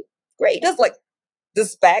brain, great. Just like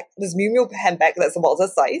this bag, this Miu Miu handbag that's about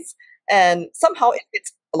this size, and somehow it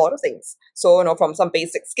fits a lot of things. So, from some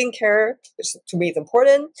basic skincare, which to me is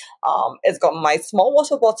important. It's got my small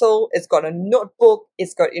water bottle. It's got a notebook.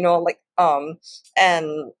 It's got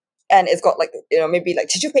and it's got like maybe like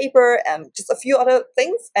tissue paper and just a few other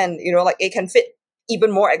things, and like it can fit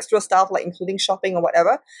even more extra stuff like including shopping or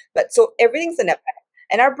whatever. But so everything's in that bag,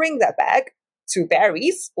 and I bring that bag to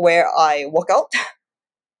Barry's where I work out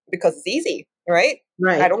because it's easy, right?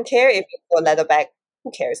 I Right. don't care if it's a leather bag. Who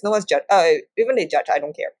cares? No one's judge. Even they judge, I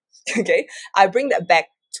don't care. Okay, I bring that bag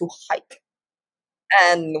to hike,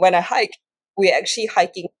 and when I hike, we're actually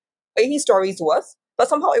hiking 80 stories worth. But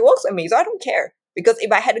somehow it works on me, so I don't care because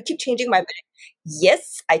if I had to keep changing my bag,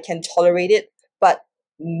 yes, I can tolerate it, but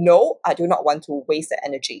no, I do not want to waste the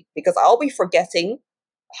energy because I'll be forgetting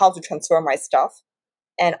how to transfer my stuff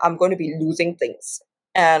and I'm going to be losing things.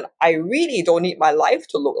 And I really don't need my life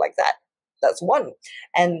to look like that. That's one.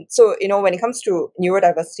 And so, when it comes to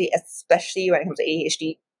neurodiversity, especially when it comes to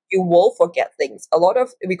ADHD, you will forget things. A lot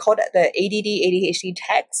of, we call that the ADD, ADHD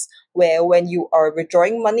tax, where when you are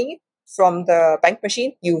withdrawing money from the bank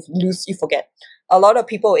machine, you forget. A lot of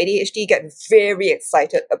people with ADHD get very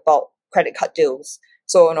excited about credit card deals.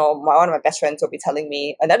 So, one of my best friends will be telling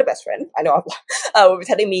me, another best friend, I know, will be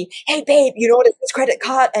telling me, "Hey, babe, there's this credit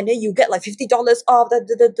card, and then you get like $50 off."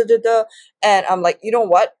 And I'm like, you know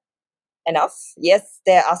what? Enough. Yes,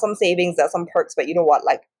 there are some savings, there are some perks, but you know what?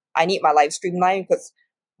 Like, I need my life streamlined because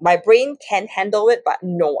my brain can handle it, but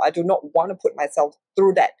no, I do not want to put myself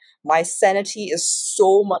through that. My sanity is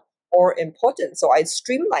so much more important. So I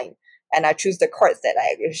streamline and I choose the cards that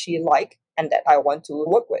I actually like and that I want to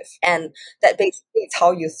work with. And that basically is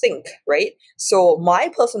how you think, right? So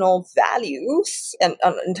my personal values and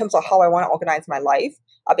in terms of how I want to organize my life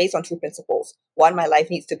are based on two principles. One, my life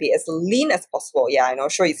needs to be as lean as possible. Yeah, I know.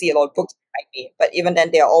 Sure, you see a lot of books behind me, but even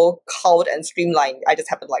then, they're all culled and streamlined. I just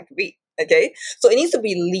happen to like to read. Okay, so it needs to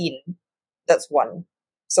be lean. That's one.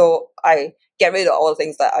 So I get rid of all the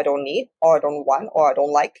things that I don't need, or I don't want, or I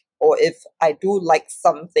don't like. Or if I do like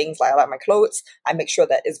some things, like I like my clothes, I make sure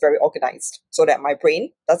that it's very organized so that my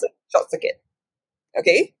brain doesn't short circuit.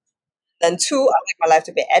 Okay, then two, I like my life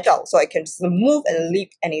to be agile, so I can just move and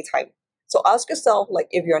leap anytime. So ask yourself, like,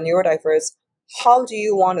 if you're neurodiverse, how do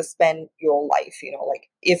you want to spend your life? Like,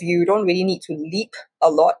 if you don't really need to leap a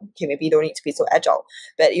lot, okay, maybe you don't need to be so agile.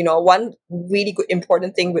 But one really good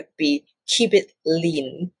important thing would be keep it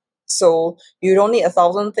lean. So you don't need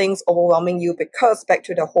 1,000 things overwhelming you because back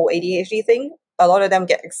to the whole ADHD thing, a lot of them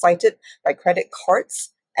get excited by credit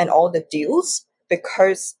cards and all the deals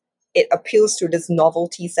because it appeals to this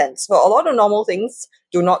novelty sense. So a lot of normal things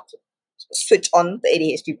do not switch on the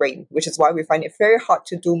ADHD brain, which is why we find it very hard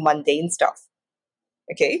to do mundane stuff.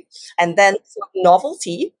 Okay. And then so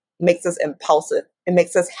novelty makes us impulsive. It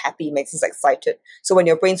makes us happy, makes us excited. So when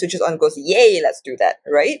your brain switches on, goes, yay, let's do that,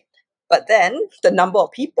 right? But then the number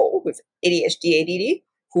of people with ADHD, ADD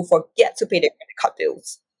who forget to pay their credit card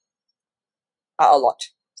bills are a lot.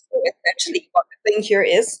 So essentially, what the thing here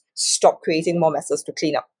is stop creating more messes to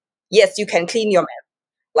clean up. Yes, you can clean your mess.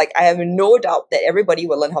 Like, I have no doubt that everybody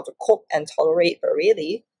will learn how to cope and tolerate, but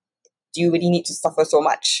really, do you really need to suffer so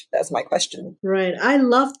much? That's my question. Right. I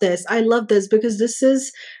love this. I love this because this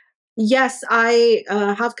is, yes, I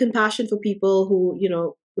have compassion for people who,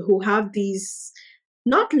 who have these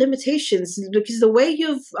not limitations, because the way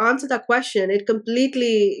you've answered that question, it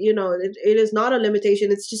completely, it is not a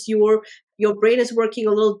limitation. It's just your brain is working a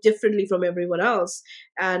little differently from everyone else.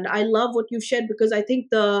 And I love what you shared, because I think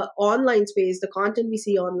the online space, the content we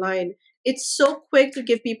see online, it's so quick to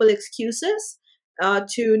give people excuses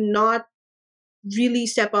to not really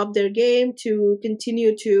step up their game, to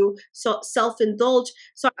continue to self-indulge.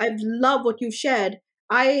 So I love what you've shared.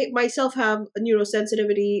 I myself have a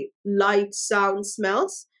neurosensitivity, light, sound,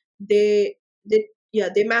 smells. They yeah,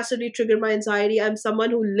 they massively trigger my anxiety. I'm someone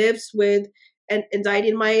who lives with an anxiety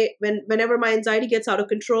in whenever my anxiety gets out of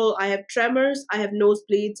control, I have tremors, I have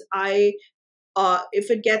nosebleeds, I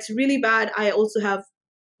if it gets really bad, I also have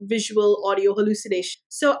visual audio hallucination.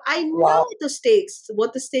 So I know Wow.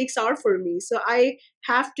 what the stakes are for me. So I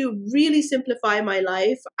have to really simplify my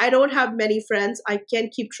life. I don't have many friends. I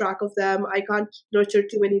can't keep track of them. I can't nurture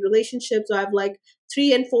too many relationships. So I have like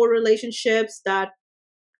 3 and 4 relationships that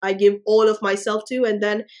I give all of myself to, and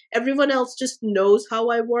then everyone else just knows how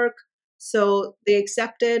I work. So they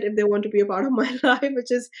accept it if they want to be a part of my life, which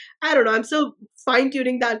is, I don't know, I'm still fine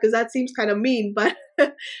tuning that because that seems kind of mean, but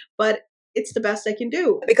but it's the best I can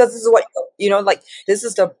do. Because this is what, like, this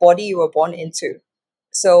is the body you were born into.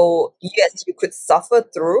 So yes, you could suffer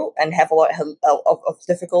through and have a lot of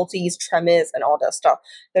difficulties, tremors, and all that stuff.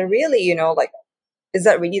 But really, like, is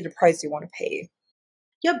that really the price you want to pay?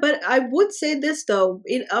 Yeah, but I would say this though.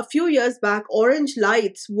 In a few years back, orange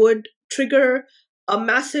lights would trigger a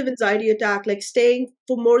massive anxiety attack. Like staying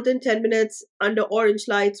for more than 10 minutes under orange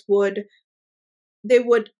lights would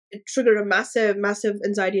trigger a massive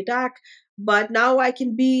anxiety attack. But now I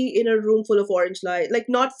can be in a room full of orange light, like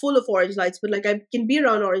not full of orange lights, but like I can be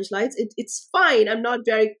around orange lights. It's fine. I'm not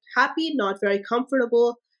very happy, not very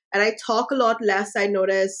comfortable, and I talk a lot less, I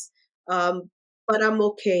notice. um, but I'm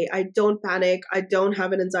okay. I don't panic, I don't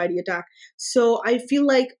have an anxiety attack. So I feel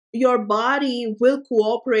like your body will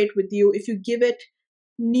cooperate with you if you give it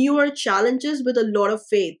newer challenges with a lot of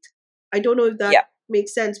faith. I don't know if that Yeah.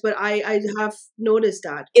 makes sense, but I have noticed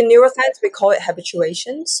that. In neuroscience, we call it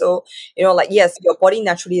habituation. So, like, yes, your body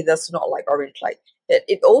naturally does not like orange light.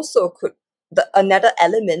 It also could, another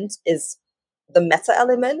element is the meta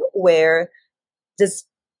element, where this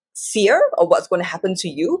fear of what's going to happen to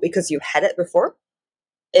you because you had it before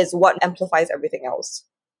is what amplifies everything else.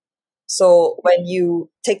 So when you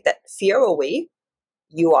take that fear away,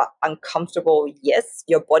 you are uncomfortable. Yes,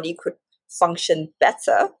 your body could function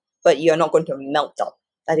better, but you're not going to melt down.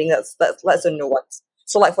 I think that's a nuance.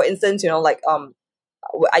 So, like, for instance,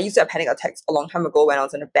 I used to have panic attacks a long time ago when I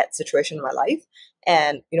was in a bad situation in my life.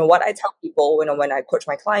 And what I tell people when I coach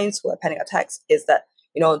my clients who have panic attacks is that,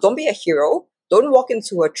 don't be a hero. Don't walk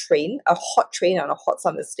into a hot train on a hot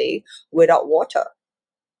summer's day without water.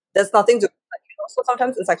 There's nothing to, so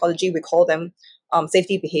sometimes in psychology we call them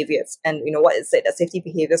safety behaviors. And what is it? That safety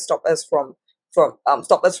behaviors stop us from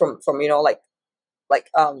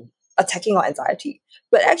attacking our anxiety.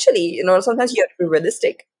 But actually, sometimes you have to be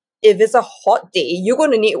realistic. If it's a hot day, you're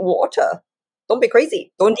going to need water. Don't be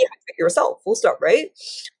crazy. Don't dehydrate yourself. Full stop, right?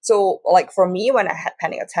 So, like, for me, when I had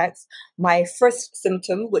panic attacks, my first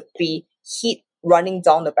symptom would be heat running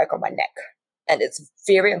down the back of my neck. And it's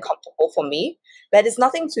very uncomfortable for me. But it's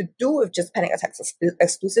nothing to do with just panic attacks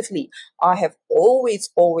exclusively. I have always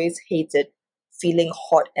hated feeling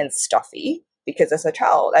hot and stuffy, because as a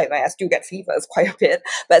child, I still get fevers quite a bit,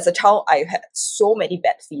 but as a child, I had so many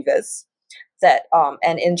bad fevers that,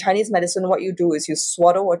 and in Chinese medicine, what you do is you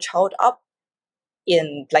swaddle a child up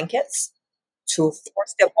in blankets to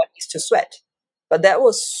force their bodies to sweat. But that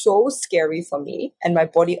was so scary for me, and my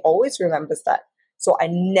body always remembers that. So I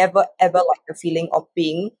never ever like the feeling of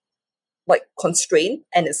being like constrained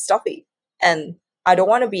and it's stuffy. And I don't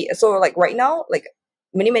want to be, so like right now, like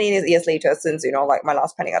many years later, since like my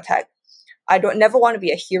last panic attack, I don't never want to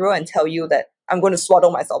be a hero and tell you that I'm going to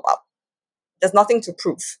swaddle myself up. There's nothing to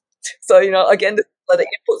prove. So, again, the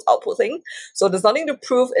inputs output thing. So there's nothing to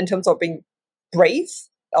prove in terms of being brave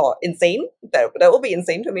or insane. That will be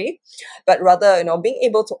insane to me. But rather, being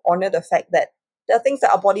able to honor the fact that there are things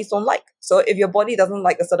that our bodies don't like. So if your body doesn't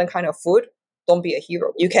like a certain kind of food, don't be a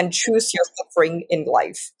hero. You can choose your suffering in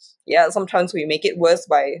life. Yeah, sometimes we make it worse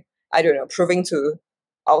by, I don't know, proving to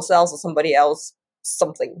ourselves or somebody else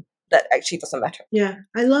something that actually doesn't matter. Yeah,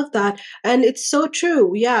 I love that. And it's so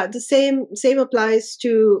true. Yeah, the same applies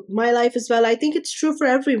to my life as well. I think it's true for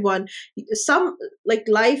everyone. Some, like,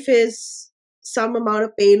 life is some amount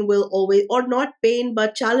of pain will always, or not pain,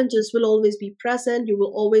 but challenges will always be present. You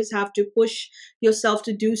will always have to push yourself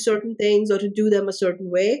to do certain things or to do them a certain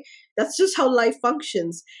way. That's just how life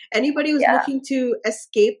functions. Anybody who's Yeah. looking to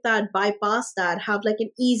escape that, bypass that, have like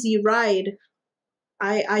an easy ride,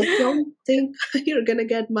 I don't think you're gonna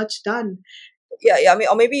get much done. Yeah. I mean,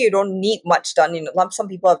 or maybe you don't need much done. Some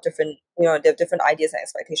people have different, they have different ideas and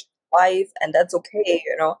expectations of life, and that's okay.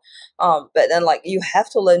 But then, like, you have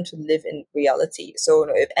to learn to live in reality. So,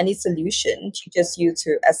 if any solution teaches you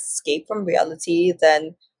to escape from reality,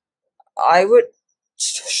 then I would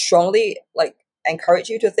strongly, like, encourage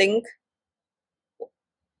you to think,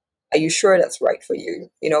 are you sure that's right for you?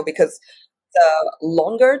 Because the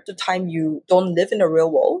longer the time you don't live in the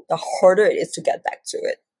real world, the harder it is to get back to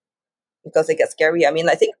it, because it gets scary. I mean,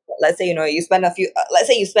 I think, let's say, let's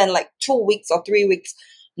say you spend like 2 weeks or 3 weeks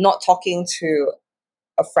not talking to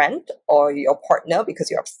a friend or your partner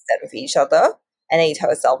because you're upset with each other, and then you tell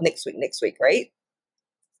yourself next week, right?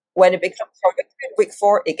 When it becomes from week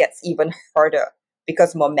 4, it gets even harder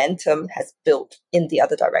because momentum has built in the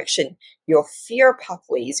other direction. Your fear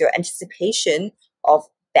pathways, your anticipation of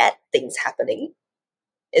bad things happening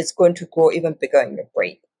is going to grow even bigger in your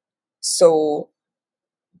brain. So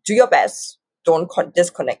do your best. Don't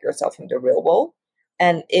disconnect yourself from the real world.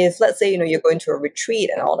 And if, let's say, you're going to a retreat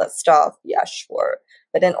and all that stuff, yeah, sure.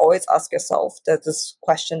 But then always ask yourself, there's this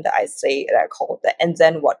question that I say that I call the and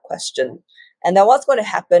then what question. And then what's going to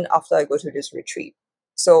happen after I go to this retreat?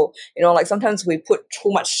 So, like, sometimes we put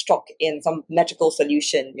too much stock in some magical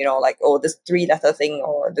solution, like, oh, this 3-letter thing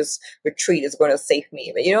or this retreat is going to save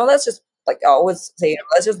me. But, let's just, like I always say,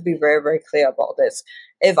 let's just be very, very clear about this.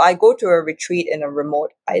 If I go to a retreat in a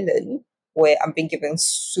remote island where I'm being given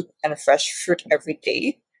soup and fresh fruit every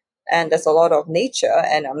day, and there's a lot of nature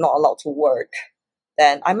and I'm not allowed to work,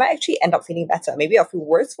 then I might actually end up feeling better. Maybe I'll feel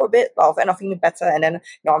worse for a bit, but I'll end up feeling better, and then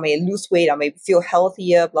I may lose weight, I may feel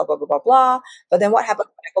healthier, blah blah blah blah blah. But then what happens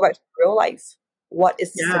when I go back to real life? What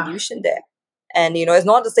is the Yeah. solution there? And it's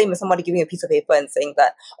not the same as somebody giving a piece of paper and saying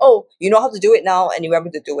that, oh, you know how to do it now and you're able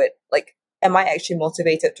to do it. Like, am I actually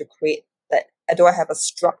motivated to create that? Do I have a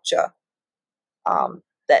structure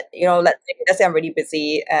that, let's say I'm really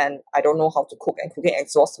busy and I don't know how to cook, and cooking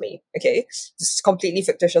exhausts me. Okay, this is completely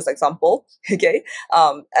fictitious example. Okay,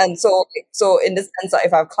 and so in this sense,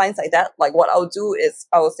 if I have clients like that, like, what I'll do is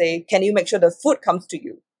I will say, can you make sure the food comes to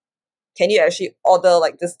you? Can you actually order,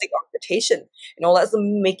 like, this thing on rotation? Let's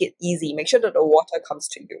make it easy. Make sure that the water comes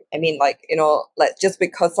to you. I mean, like, like, just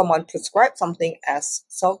because someone prescribes something as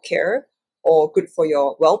self-care or good for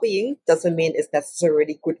your well-being doesn't mean it's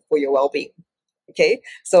necessarily good for your well-being. Okay,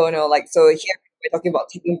 so so here we're talking about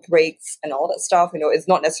taking breaks and all that stuff. It's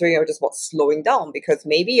not necessarily just about slowing down, because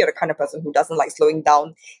maybe you're the kind of person who doesn't like slowing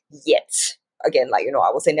down yet. Again, like,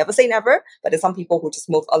 I will say never, but there's some people who just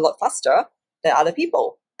move a lot faster than other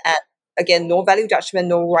people. And again, no value judgment,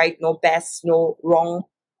 no right, no best, no wrong,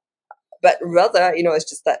 but rather, it's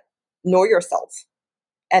just that, know yourself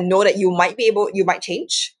and know that you might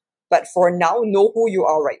change, but for now, know who you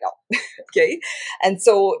are right now. Okay, and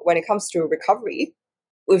so when it comes to recovery,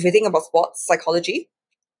 if you think about sports psychology,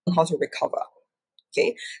 on how to recover.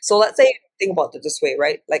 Okay, so let's say, think about it this way,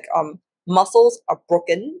 right? Like, muscles are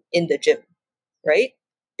broken in the gym, right?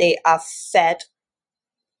 They are fed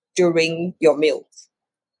during your meals,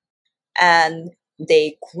 and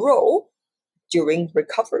they grow during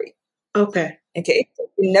recovery. Okay. Okay, so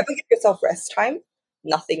you never give yourself rest time,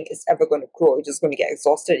 nothing is ever going to grow. You're just going to get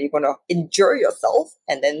exhausted. You're going to injure yourself,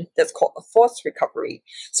 and then that's called a forced recovery.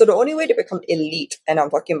 So the only way to become elite, and I'm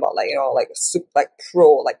talking about, like, like like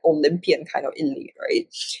pro, like Olympian kind of elite, right,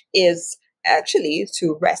 is actually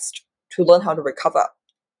to rest, to learn how to recover.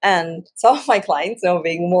 And some of my clients,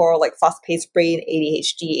 being more like fast-paced brain,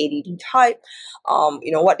 ADHD, ADD type,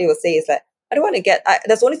 what they will say is that, I don't want to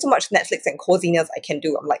there's only so much Netflix and coziness I can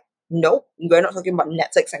do. I'm like, no, we're not talking about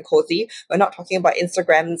Netflix and cozy. We're not talking about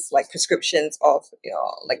Instagram's, like, prescriptions of,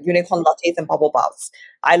 like, unicorn lattes and bubble baths.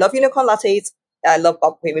 I love unicorn lattes. I love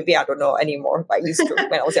maybe I don't know anymore, but I used to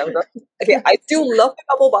when I was younger. Okay, I still love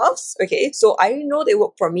bubble baths. Okay, so I know they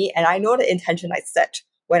work for me, and I know the intention I set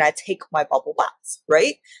when I take my bubble baths,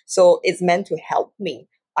 right? So it's meant to help me.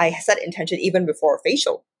 I set intention even before a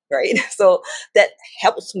facial, right? So that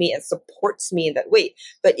helps me and supports me in that way.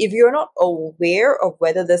 But if you're not aware of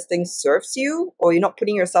whether this thing serves you, or you're not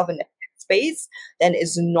putting yourself in the space, then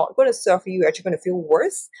it's not going to serve you. You're actually going to feel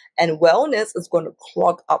worse. And wellness is going to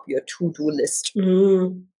clog up your to-do list.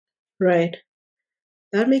 Right.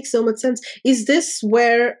 That makes so much sense. Is this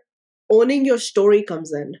where owning your story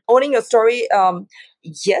comes in? Owning your story,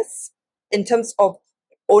 yes, in terms of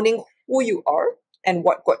owning who you are and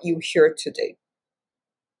what got you here today.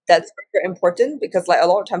 That's very important because like a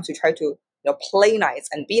lot of times we try to play nice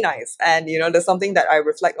and be nice, and there's something that I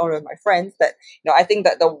reflect on with my friends that I think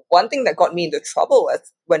that the one thing that got me into trouble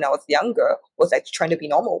when I was younger was actually trying to be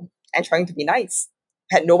normal and trying to be nice.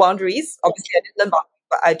 I had no boundaries. Obviously I didn't learn boundaries,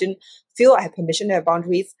 but I didn't feel I had permission to have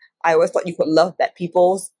boundaries. I always thought you could love bad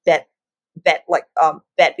people's bad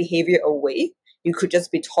behavior away. You could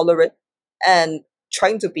just be tolerant, and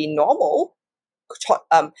trying to be normal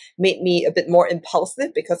made me a bit more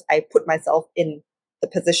impulsive because I put myself in the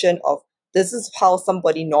position of this is how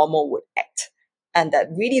somebody normal would act, and that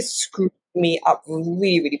really screwed me up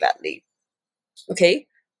really, really badly. Okay.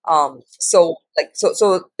 Like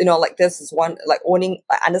this is one, like owning,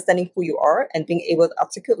 understanding who you are and being able to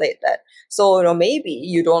articulate that. So maybe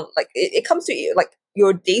you don't like it comes to you like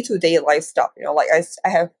your day-to-day life stuff. Like I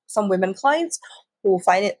have some women clients who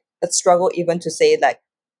find it a struggle even to say like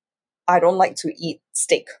I don't like to eat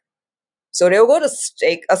steak. So they'll go to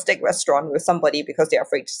a steak restaurant with somebody because they're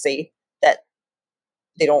afraid to say that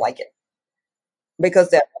they don't like it because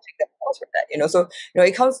they're judging themselves for that. So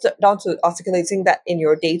it comes down to articulating that in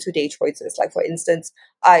your day-to-day choices. Like for instance,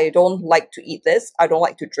 I don't like to eat this. I don't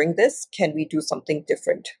like to drink this. Can we do something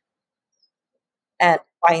different? And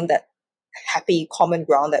find that happy common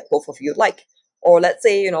ground that both of you like. Or let's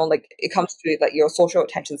say, like it comes to like your social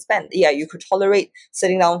attention span. Yeah, you could tolerate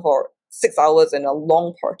sitting down for 6 hours in a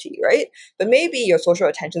long party, right? But maybe your social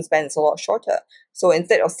attention span is a lot shorter. So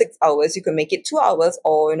instead of 6 hours, you can make it 2 hours,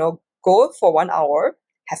 or go for 1 hour,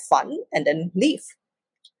 have fun, and then leave.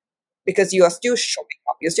 Because you are still showing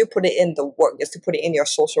up, you still put it in the work, you still put it in your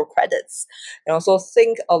social credits. And also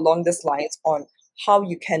think along these lines on how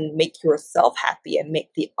you can make yourself happy and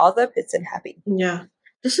make the other person happy. Yeah.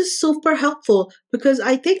 This is super helpful because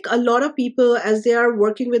I think a lot of people, as they are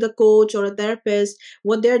working with a coach or a therapist,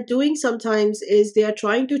 what they're doing sometimes is they are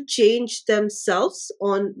trying to change themselves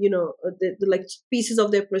on, the like pieces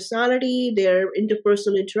of their personality, their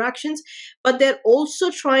interpersonal interactions, but they're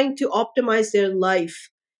also trying to optimize their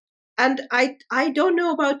life. And I don't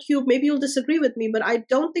know about you, maybe you'll disagree with me, but I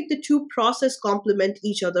don't think the two process complement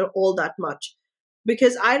each other all that much,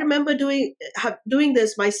 because I remember doing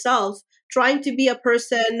this myself, trying to be a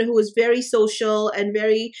person who is very social and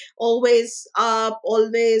very always up,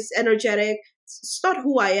 always energetic. It's not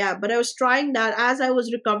who I am, but I was trying that as I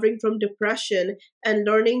was recovering from depression and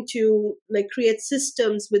learning to like create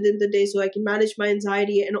systems within the day so I can manage my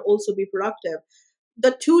anxiety and also be productive.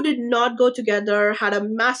 The two did not go together, had a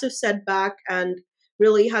massive setback, and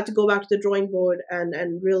really had to go back to the drawing board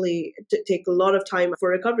and really take a lot of time for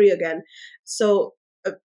recovery again. So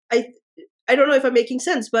uh, i I don't know if I'm making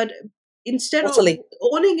sense, but instead of Totally.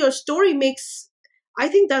 owning your story makes, I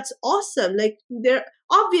think that's awesome. Like, there,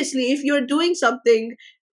 obviously if you're doing something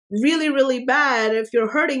really really bad, if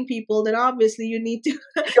you're hurting people, then obviously you need to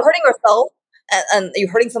If you're hurting yourself and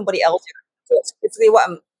you're hurting somebody else, so it's basically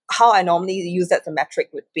how I normally use that as a metric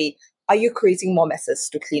would be, are you creating more messes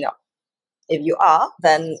to clean up? If you are,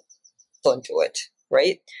 then don't do it,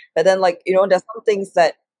 right? But then there's some things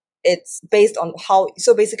that it's based on how,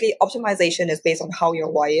 so basically optimization is based on how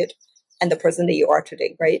you're wired and the person that you are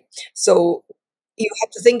today, right? So you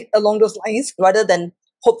have to think along those lines rather than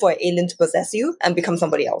hope for an alien to possess you and become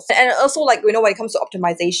somebody else. And also when it comes to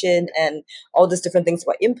optimization and all these different things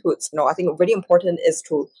about inputs, I think really important is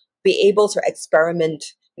to be able to experiment,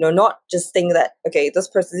 not just think that, okay, this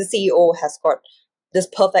person, the CEO has got this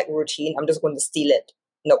perfect routine, I'm just going to steal it.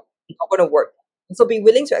 No, it's not going to work. So be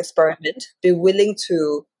willing to experiment, be willing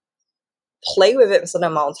to play with it for a certain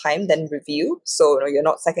amount of time, then review. So you're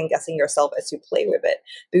not second guessing yourself as you play with it.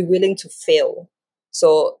 Be willing to fail.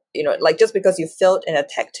 So just because you failed in a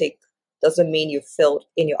tactic doesn't mean you failed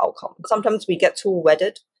in your outcome. Sometimes we get too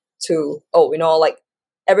wedded to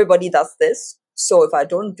everybody does this, so if I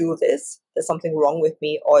don't do this, there's something wrong with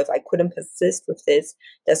me, or if I couldn't persist with this,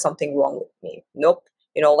 there's something wrong with me. Nope.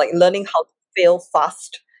 Learning how to fail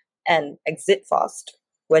fast and exit fast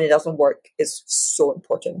when it doesn't work is so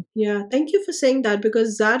important. Yeah, thank you for saying that,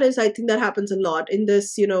 because that is, I think that happens a lot in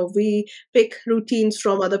this. We pick routines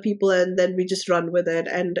from other people and then we just run with it,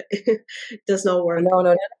 and it does not work. No, it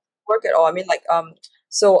doesn't work at all. I mean,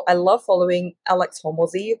 so I love following Alex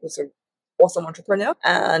Hormozy, who's an awesome entrepreneur,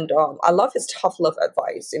 and I love his tough love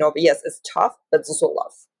advice. But yes, it's tough, but it's also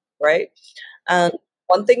love, right? And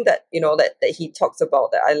one thing that that he talks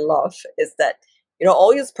about that I love is that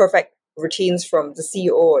all his perfect routines from the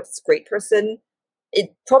CEO or this great person,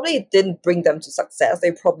 it probably didn't bring them to success.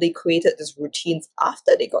 They probably created these routines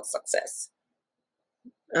after they got success.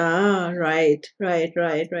 Ah, right.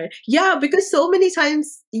 Yeah, because so many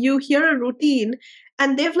times you hear a routine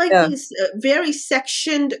and they've like Yeah, these very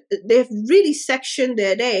sectioned, they've really sectioned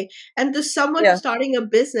their day. And to someone who's yeah, starting a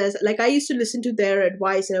business, like I used to listen to their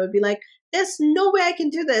advice and I would be like, there's no way I can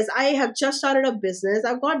do this. I have just started a business.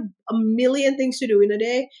 I've got a million things to do in a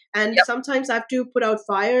day. And yep. sometimes I have to put out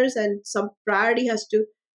fires and some priority has to,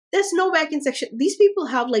 there's no way I can section. These people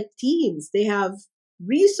have like teams, they have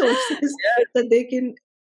resources that they can.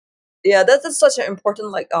 Yeah, that's such an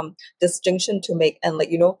important distinction to make. And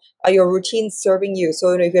are your routines serving you?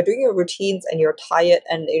 So if you're doing your routines and you're tired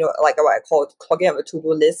and like what I call it, clogging up a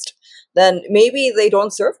to-do list, then maybe they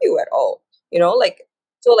don't serve you at all.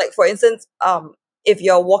 So like for instance, if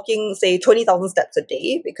you're walking say 20,000 steps a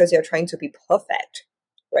day because you're trying to be perfect,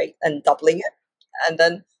 right, and doubling it, and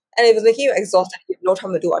then and if it's making you exhausted, you have no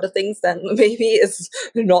time to do other things, then maybe it's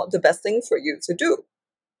not the best thing for you to do.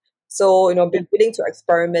 So, be willing to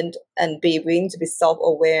experiment and be willing to be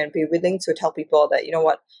self-aware and be willing to tell people that,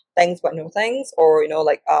 what, thanks, but no thanks. Or,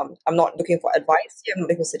 I'm not looking for advice here, I'm not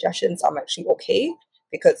looking for suggestions. I'm actually okay.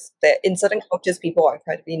 Because in certain cultures, people are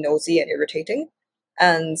incredibly nosy and irritating.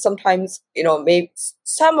 And sometimes, maybe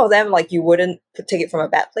some of them, like, you wouldn't take it from a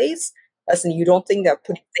bad place. As in, you don't think they're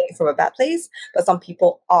putting it from a bad place, but some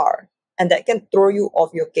people are. And that can throw you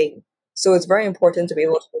off your game. So it's very important to be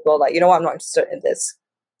able to go like, I'm not interested in this,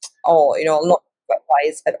 or not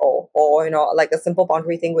advice at all, or like a simple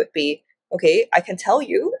boundary thing would be, okay, I can tell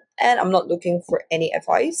you and I'm not looking for any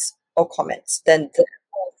advice or comments, then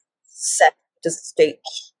set the stage.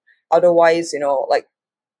 Otherwise, like,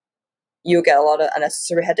 you get a lot of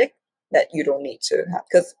unnecessary headache that you don't need to have,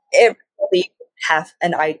 because everybody have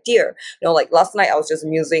an idea. Like last night I was just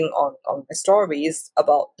musing on my stories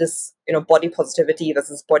about this, body positivity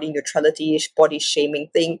versus body neutrality, body shaming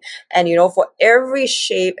thing. And for every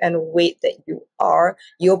shape and weight that you are,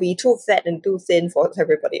 you'll be too fat and too thin for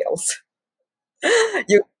everybody else.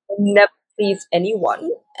 You never please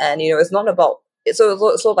anyone. And it's not about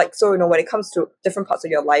when it comes to different parts of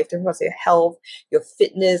your life, different parts of your health, your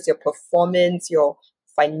fitness, your performance, your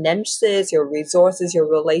finances, your resources, your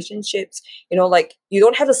relationships, like, you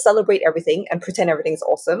don't have to celebrate everything and pretend everything's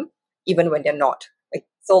awesome even when they're not.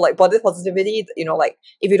 So like body positivity, like,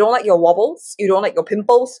 if you don't like your wobbles, you don't like your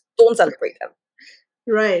pimples, don't celebrate them.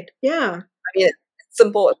 Right. Yeah. I mean, it's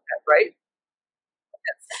simple as that, right?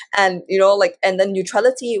 And and then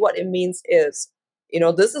neutrality, what it means is,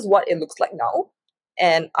 this is what it looks like now,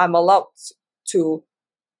 and I'm allowed to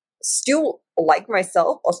still like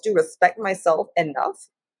myself or still respect myself enough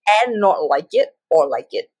and not like it or like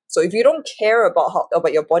it. So if you don't care about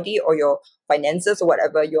your body or your finances or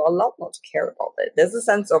whatever, you're allowed not to care about it. There's a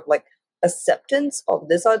sense of like acceptance of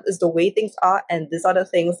is the way things are, and these are the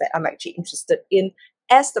things that I'm actually interested in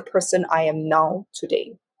as the person I am now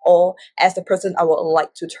today, or as the person I would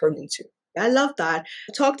like to turn into. I love that.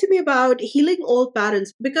 Talk to me about healing old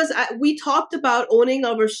patterns because we talked about owning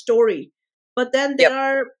our story, but then there Yep.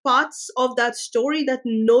 are parts of that story that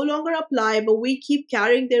no longer apply, but we keep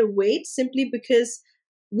carrying their weight simply because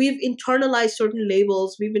we've internalized certain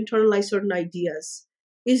labels, we've internalized certain ideas.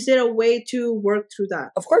 Is there a way to work through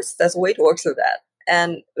that? Of course, there's a way to work through that.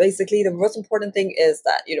 And basically, the most important thing is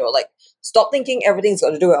that, like, stop thinking everything's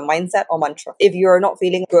got to do with a mindset or mantra. If you're not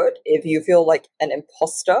feeling good, if you feel like an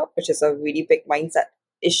imposter, which is a really big mindset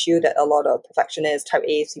issue that a lot of perfectionists, type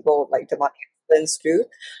A people, like demanding excellence do,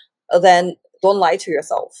 then don't lie to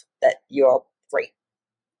yourself that you're great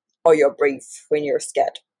or you're brave when you're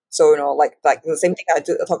scared. So, like the same thing I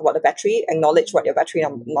talk about the battery, acknowledge what your battery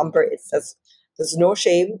number is. There's no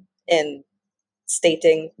shame in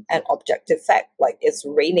stating an objective fact, like it's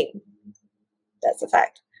raining. That's a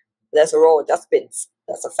fact. There's a row of dustbins.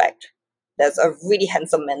 That's a fact. There's a really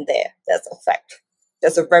handsome man there. That's a fact.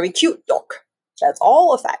 There's a very cute dog. That's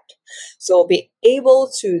all a fact. So be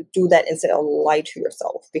able to do that instead of lie to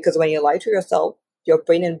yourself. Because when you lie to yourself, your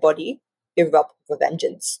brain and body erupt with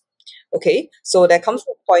vengeance. Okay? So there comes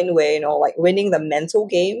to a point where, like, winning the mental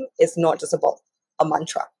game is not just about a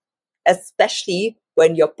mantra, especially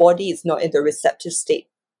when your body is not in the receptive state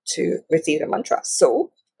to receive the mantra. So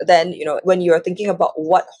then, when you're thinking about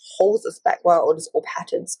what holds us back, what are all these old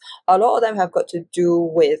patterns, a lot of them have got to do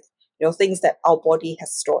with, things that our body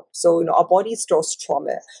has stored. So, our body stores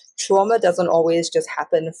trauma. Trauma doesn't always just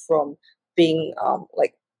happen from being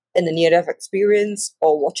like in a near-death experience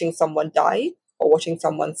or watching someone die or watching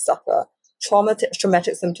someone suffer.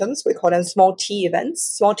 traumatic symptoms, we call them small t events.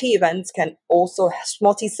 Small t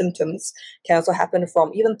symptoms can also happen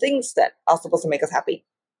from even things that are supposed to make us happy.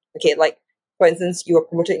 Okay, like for instance, you were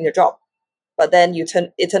promoted in your job, but then it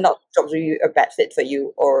turned out the job's really a bad fit for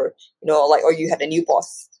you, or or you had a new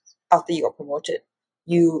boss after you got promoted.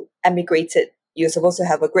 You emigrated. You're supposed to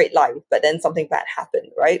have a great life, but then something bad happened,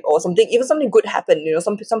 right? Or something good happened.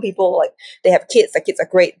 Some people, like, they have kids, their kids are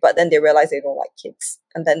great, but then they realize they don't like kids,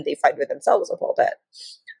 and then they fight with themselves about that.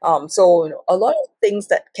 So a lot of things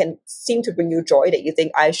that can seem to bring you joy, that you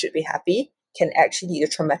think I should be happy, can actually lead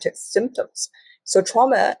to traumatic symptoms. So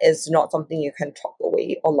trauma is not something you can talk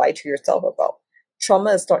away or lie to yourself about.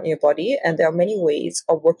 Trauma is stored in your body, and there are many ways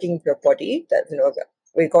of working with your body that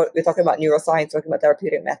we're talking about neuroscience, talking about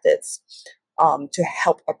therapeutic methods, to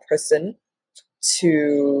help a person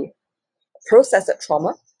to process that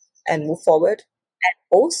trauma and move forward, and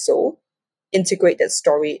also integrate that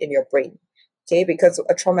story in your brain. Okay, because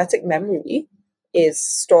a traumatic memory is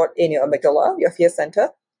stored in your amygdala, your fear center,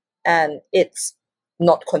 and it's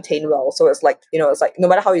not contained well. So it's like, no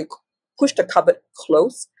matter how you push the cupboard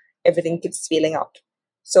close, everything keeps spilling out.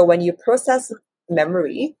 So when you process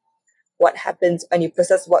memory, what happens, and you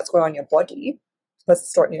process what's going on in your body, what's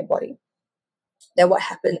stored in your body, then what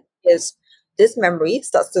happens is this memory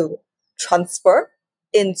starts to transfer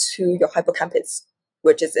into your hippocampus,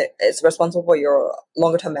 which is responsible for your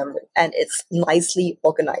longer term memory, and it's nicely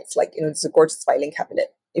organized. Like, it's a gorgeous filing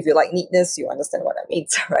cabinet. If you like neatness, you understand what that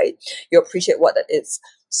means, right? You appreciate what that is.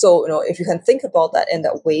 So, if you can think about that in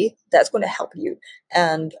that way, that's going to help you.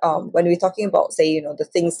 And when we're talking about, say, the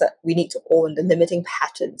things that we need to own, the limiting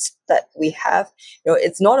patterns that we have,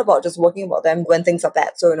 it's not about just working about them when things are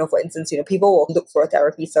bad. So, for instance, people will look for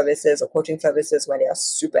therapy services or coaching services when they are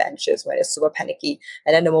super anxious, when they're super panicky.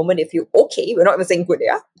 And then the moment they feel okay, we're not even saying good, they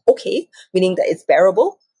are okay, meaning that it's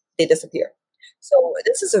bearable, they disappear. So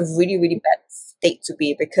this is a really, really bad state to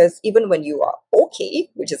be, because even when you are okay,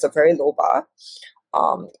 which is a very low bar,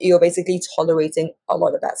 you're basically tolerating a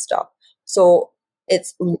lot of that stuff. So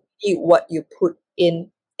it's really what you put in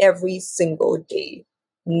every single day,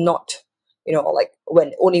 not, like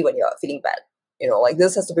only when you're feeling bad. Like,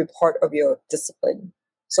 this has to be part of your discipline.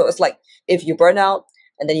 So it's like, if you burn out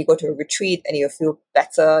and then you go to a retreat and you feel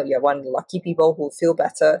better, you're one of the lucky people who feel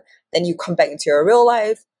better, then you come back into your real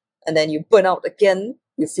life and then you burn out again,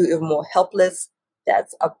 you feel even more helpless.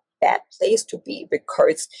 That's a bad place to be,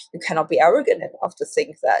 because you cannot be arrogant enough to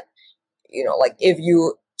think that, like, if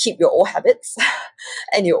you keep your old habits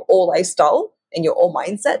and your old lifestyle and your old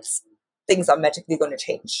mindsets, things are magically going to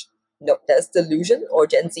change. No, that's delusion, or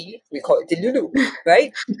Gen Z, we call it delulu,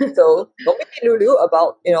 right? So don't be delulu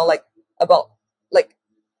about, about like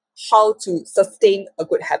how to sustain a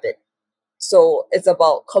good habit. So it's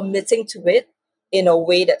about committing to it in a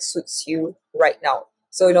way that suits you right now.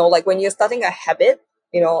 So, like, when you're starting a habit,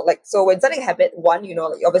 so when starting a habit, one,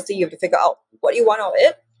 like, obviously you have to figure out what you want out of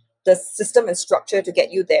it, the system and structure to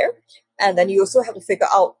get you there. And then you also have to figure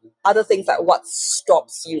out other things, like what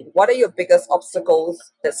stops you. What are your biggest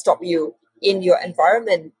obstacles that stop you in your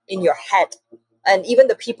environment, in your head, and even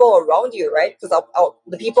the people around you, right? Because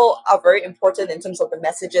the people are very important in terms of the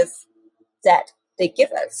messages that they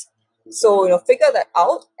give us. So, figure that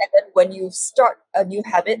out. And then when you start a new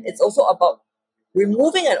habit, it's also about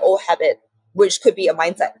removing an old habit, which could be a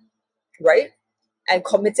mindset, right? And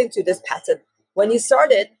committing to this pattern. When you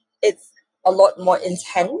start it, it's a lot more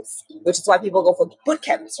intense, which is why people go for boot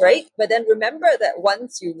camps, right? But then remember that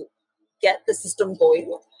once you get the system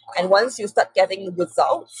going, and once you start getting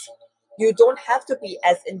results, you don't have to be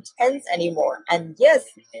as intense anymore. And yes,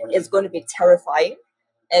 it's going to be terrifying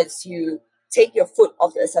as you take your foot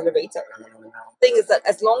off the accelerator. Thing is that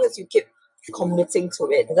as long as you keep committing to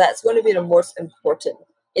it, that's going to be the most important.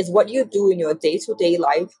 Is what you do in your day-to-day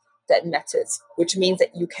life that matters, which means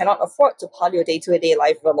that you cannot afford to pile your day-to-day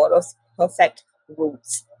life with a lot of perfect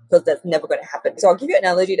rules, because that's never going to happen. So I'll give you an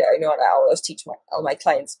analogy that that I always teach all my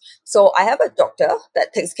clients. So I have a doctor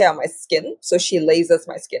that takes care of my skin, so she lasers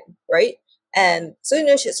my skin, right? And so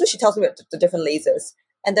she tells me about the different lasers,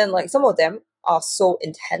 and then, like, some of them are so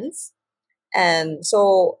intense, and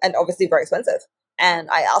obviously very expensive. And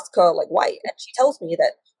I ask her, like, why, and she tells me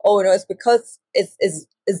that, it's because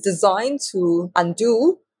it's designed to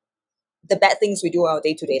undo the bad things we do in our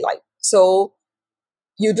day-to-day life. So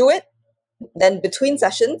you do it, then between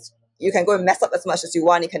sessions you can go and mess up as much as you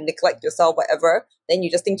want, you can neglect yourself, whatever, then you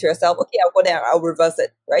just think to yourself, okay, I'll go there and I'll reverse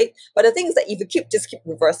it, right? But the thing is that if you keep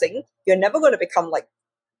reversing, you're never going to become like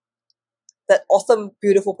that awesome,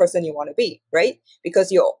 beautiful person you want to be, right?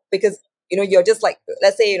 Because you're just like,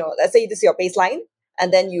 let's say this is your baseline,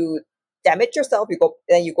 and then you damage yourself, you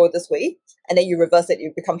go this way, and then you reverse it,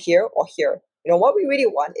 you become here or here. What we really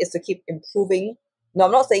want is to keep improving. No,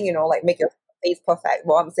 I'm not saying, like make your face perfect.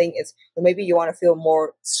 What I'm saying is maybe you want to feel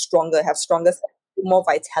more stronger, have stronger, more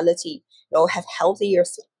vitality, have healthier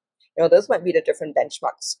skin. Those might be the different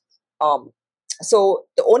benchmarks. So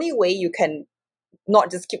the only way you can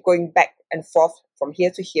not just keep going back and forth from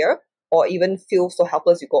here to here, or even feel so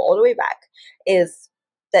helpless you go all the way back, is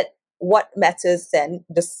that what matters then,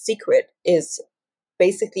 the secret is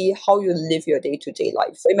basically how you live your day-to-day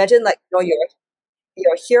life. So imagine, like,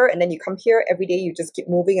 you're here, and then you come here every day, you just keep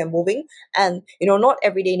moving and moving, and not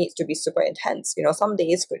every day needs to be super intense. Some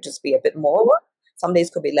days could just be a bit more work, some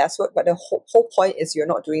days could be less work, but the whole point is you're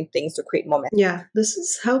not doing things to create momentum. Yeah, this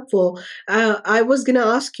is helpful. I was going to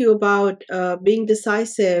ask you about being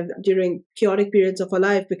decisive during chaotic periods of our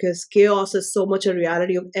life, because chaos is so much a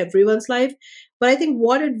reality of everyone's life. But I think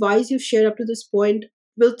what advice you've shared up to this point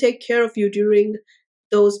will take care of you during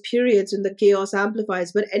those periods when the chaos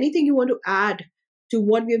amplifies. But anything you want to add to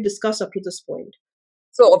what we have discussed up to this point?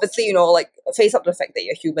 So obviously, like, face up the fact that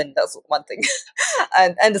you're human. That's one thing.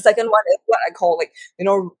 And the second one is what I call, like,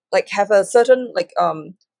 like, have a certain, like,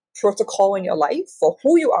 protocol in your life for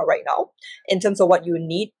who you are right now, in terms of what you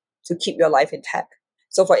need to keep your life intact.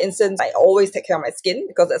 So for instance, I always take care of my skin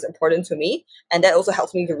because that's important to me, and that also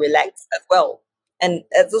helps me to relax as well. And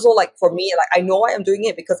it's also, like, for me, like, I know I am doing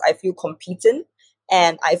it because I feel competent,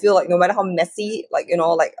 and I feel like no matter how messy, like,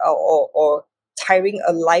 like, or tiring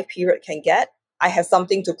a life period can get, I have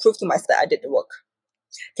something to prove to myself that I did the work.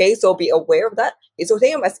 Okay, so be aware of that. Okay, so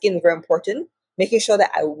taking care of my skin is very important. Making sure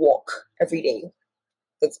that I walk every day.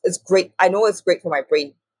 It's great. I know it's great for my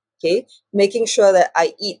brain. Okay, making sure that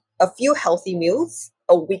I eat a few healthy meals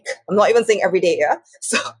a week. I'm not even saying every day. Yeah,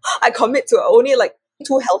 so I commit to only like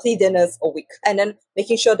 2 healthy dinners a week, and then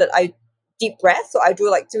making sure that I deep breath. So I do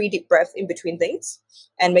like 3 deep breaths in between things,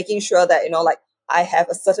 and making sure that like I have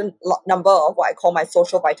a certain number of what I call my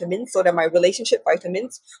social vitamins, so that my relationship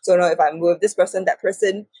vitamins. So if I'm with this person, that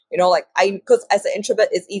person, like because as an introvert,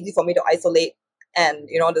 it's easy for me to isolate and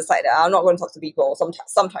decide that I'm not going to talk to people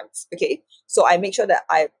sometimes. Okay, so I make sure that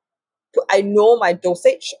I know my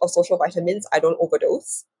dosage of social vitamins. I don't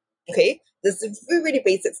overdose. Okay, this is really, really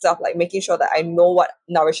basic stuff, like making sure that I know what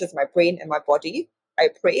nourishes my brain and my body. I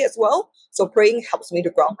pray as well. So praying helps me to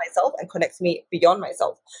ground myself and connects me beyond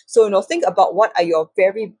myself. So think about what are your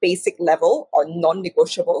very basic level or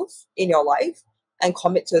non-negotiables in your life, and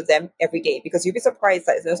commit to them every day. Because you'll be surprised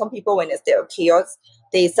that some people, when it's their chaos,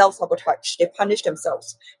 they self-sabotage, they punish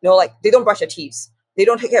themselves. Like, they don't brush their teeth, they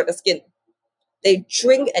don't take care of the skin, they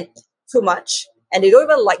drink and eat too much, and they don't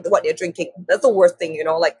even like what they're drinking. That's the worst thing.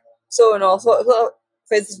 Like, so for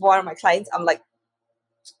instance, one of my clients, I'm like,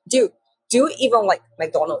 dude, do you even like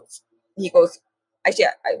McDonald's? He goes, actually,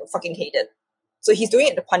 I fucking hate it. So he's doing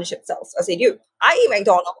it to punish himself. I say, dude, I eat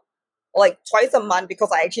McDonald's like twice a month because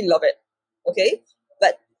I actually love it. Okay,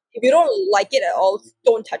 but if you don't like it at all,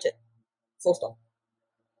 don't touch it. Full stop.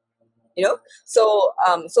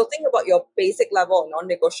 So think about your basic level of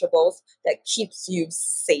non-negotiables that keeps you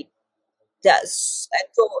safe. That's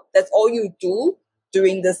all you do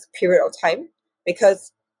during this period of time,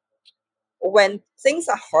 because when things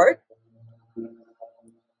are hard,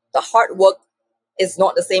 the hard work is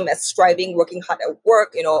not the same as striving, working hard at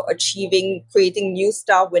work, achieving, creating new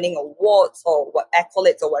stuff, winning awards or what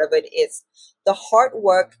accolades or whatever it is. The hard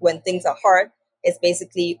work when things are hard is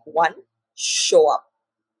basically, one, show up.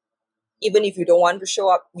 Even if you don't want to show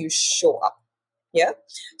up, you show up. Yeah.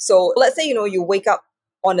 So let's say, you wake up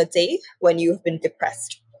on a day when you've been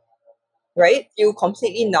depressed, right? You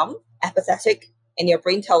completely numb, apathetic, and your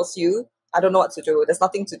brain tells you, I don't know what to do. There's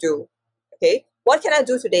nothing to do. Okay. What can I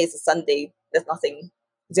do today? It's a Sunday. There's nothing.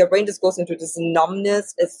 Your brain just goes into this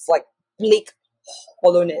numbness. It's like bleak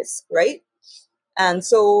hollowness, right? And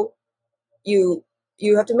so you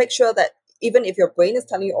have to make sure that even if your brain is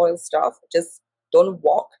telling you all this stuff, just don't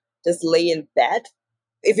walk, just lay in bed.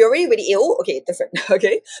 If you're really, really ill, okay, different.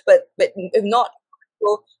 Okay, but if not,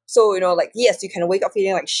 so like, yes, you can wake up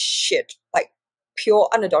feeling like shit, like pure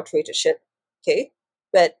unadulterated shit. Okay,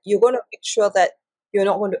 but you're going to make sure that you're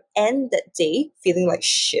not going to end that day feeling like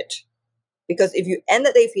shit, because if you end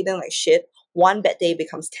that day feeling like shit, one bad day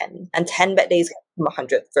becomes 10, and 10 bad days become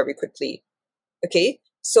 100 very quickly. Okay,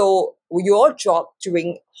 so your job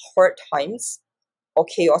during hard times or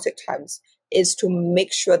chaotic times is to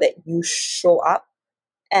make sure that you show up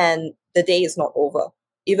and the day is not over.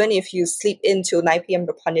 Even if you sleep in till 9 p.m.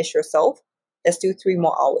 to punish yourself, there's still 3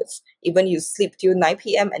 more hours. Even you sleep till 9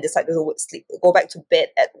 p.m. and decide to go back to bed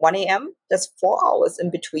at 1 a.m., there's 4 hours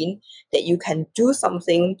in between that you can do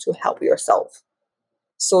something to help yourself.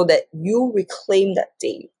 so that you reclaim that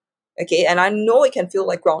day. Okay, and I know it can feel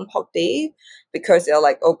like Groundhog Day because you're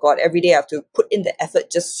like, oh God, every day I have to put in the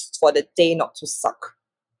effort just for the day not to suck.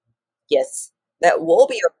 Yes, that will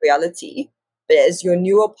be your reality, but as your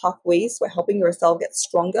neural pathways for helping yourself get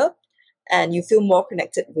stronger and you feel more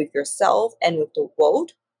connected with yourself and with the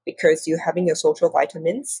world because you're having your social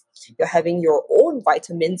vitamins, you're having your own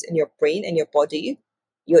vitamins in your brain and your body,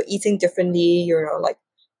 you're eating differently, like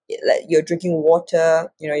you're drinking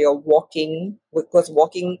water, you're walking, because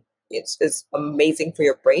walking is amazing for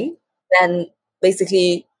your brain. Then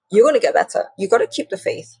basically you're going to get better. You got to keep the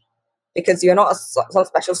faith because you're not some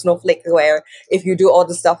special snowflake where if you do all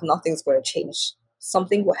this stuff, nothing's going to change.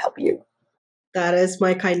 Something will help you. That is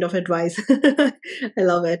my kind of advice. I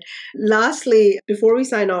love it. Lastly, before we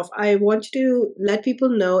sign off, I want you to let people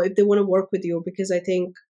know if they want to work with you, because I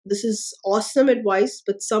think this is awesome advice,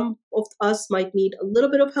 but some of us might need a little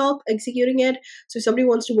bit of help executing it. So if somebody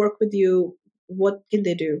wants to work with you, what can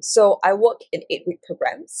they do? So I work in 8-week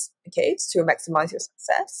programs, okay, to maximize your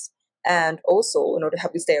success and also, to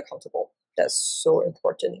help you stay accountable. That's so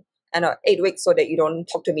important. And 8 weeks so that you don't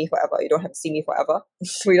talk to me forever. You don't have to see me forever.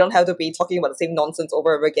 We don't have to be talking about the same nonsense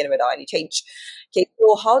over and over again without any change. Okay,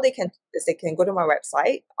 so how they can do this, they can go to my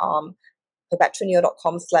website,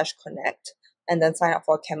 perpetuaneo.com/connect, and then sign up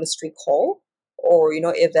for a chemistry call. Or,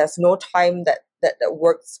 if there's no time that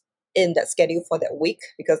works in that schedule for that week,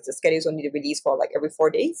 because the schedule is only released for like every 4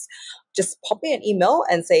 days, just pop me an email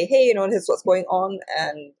and say, hey, this is what's going on,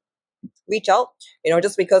 and reach out.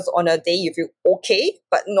 Just because on a day you feel okay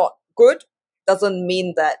but not good doesn't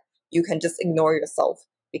mean that you can just ignore yourself,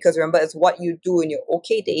 because remember, it's what you do in your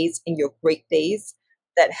okay days, in your great days,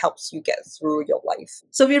 that helps you get through your life.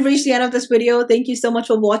 So we've reached the end of this video. Thank you so much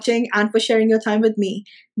for watching and for sharing your time with me.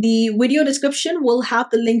 The video description will have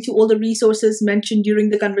the link to all the resources mentioned during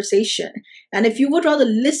the conversation. And if you would rather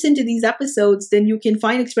listen to these episodes, then you can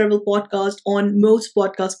find Experimental Podcast on most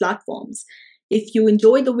podcast platforms. If you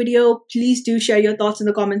enjoyed the video, please do share your thoughts in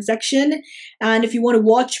the comment section. And if you want to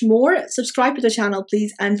watch more, subscribe to the channel,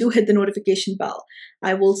 please, and do hit the notification bell.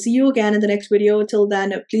 I will see you again in the next video. Till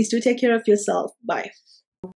then, please do take care of yourself. Bye.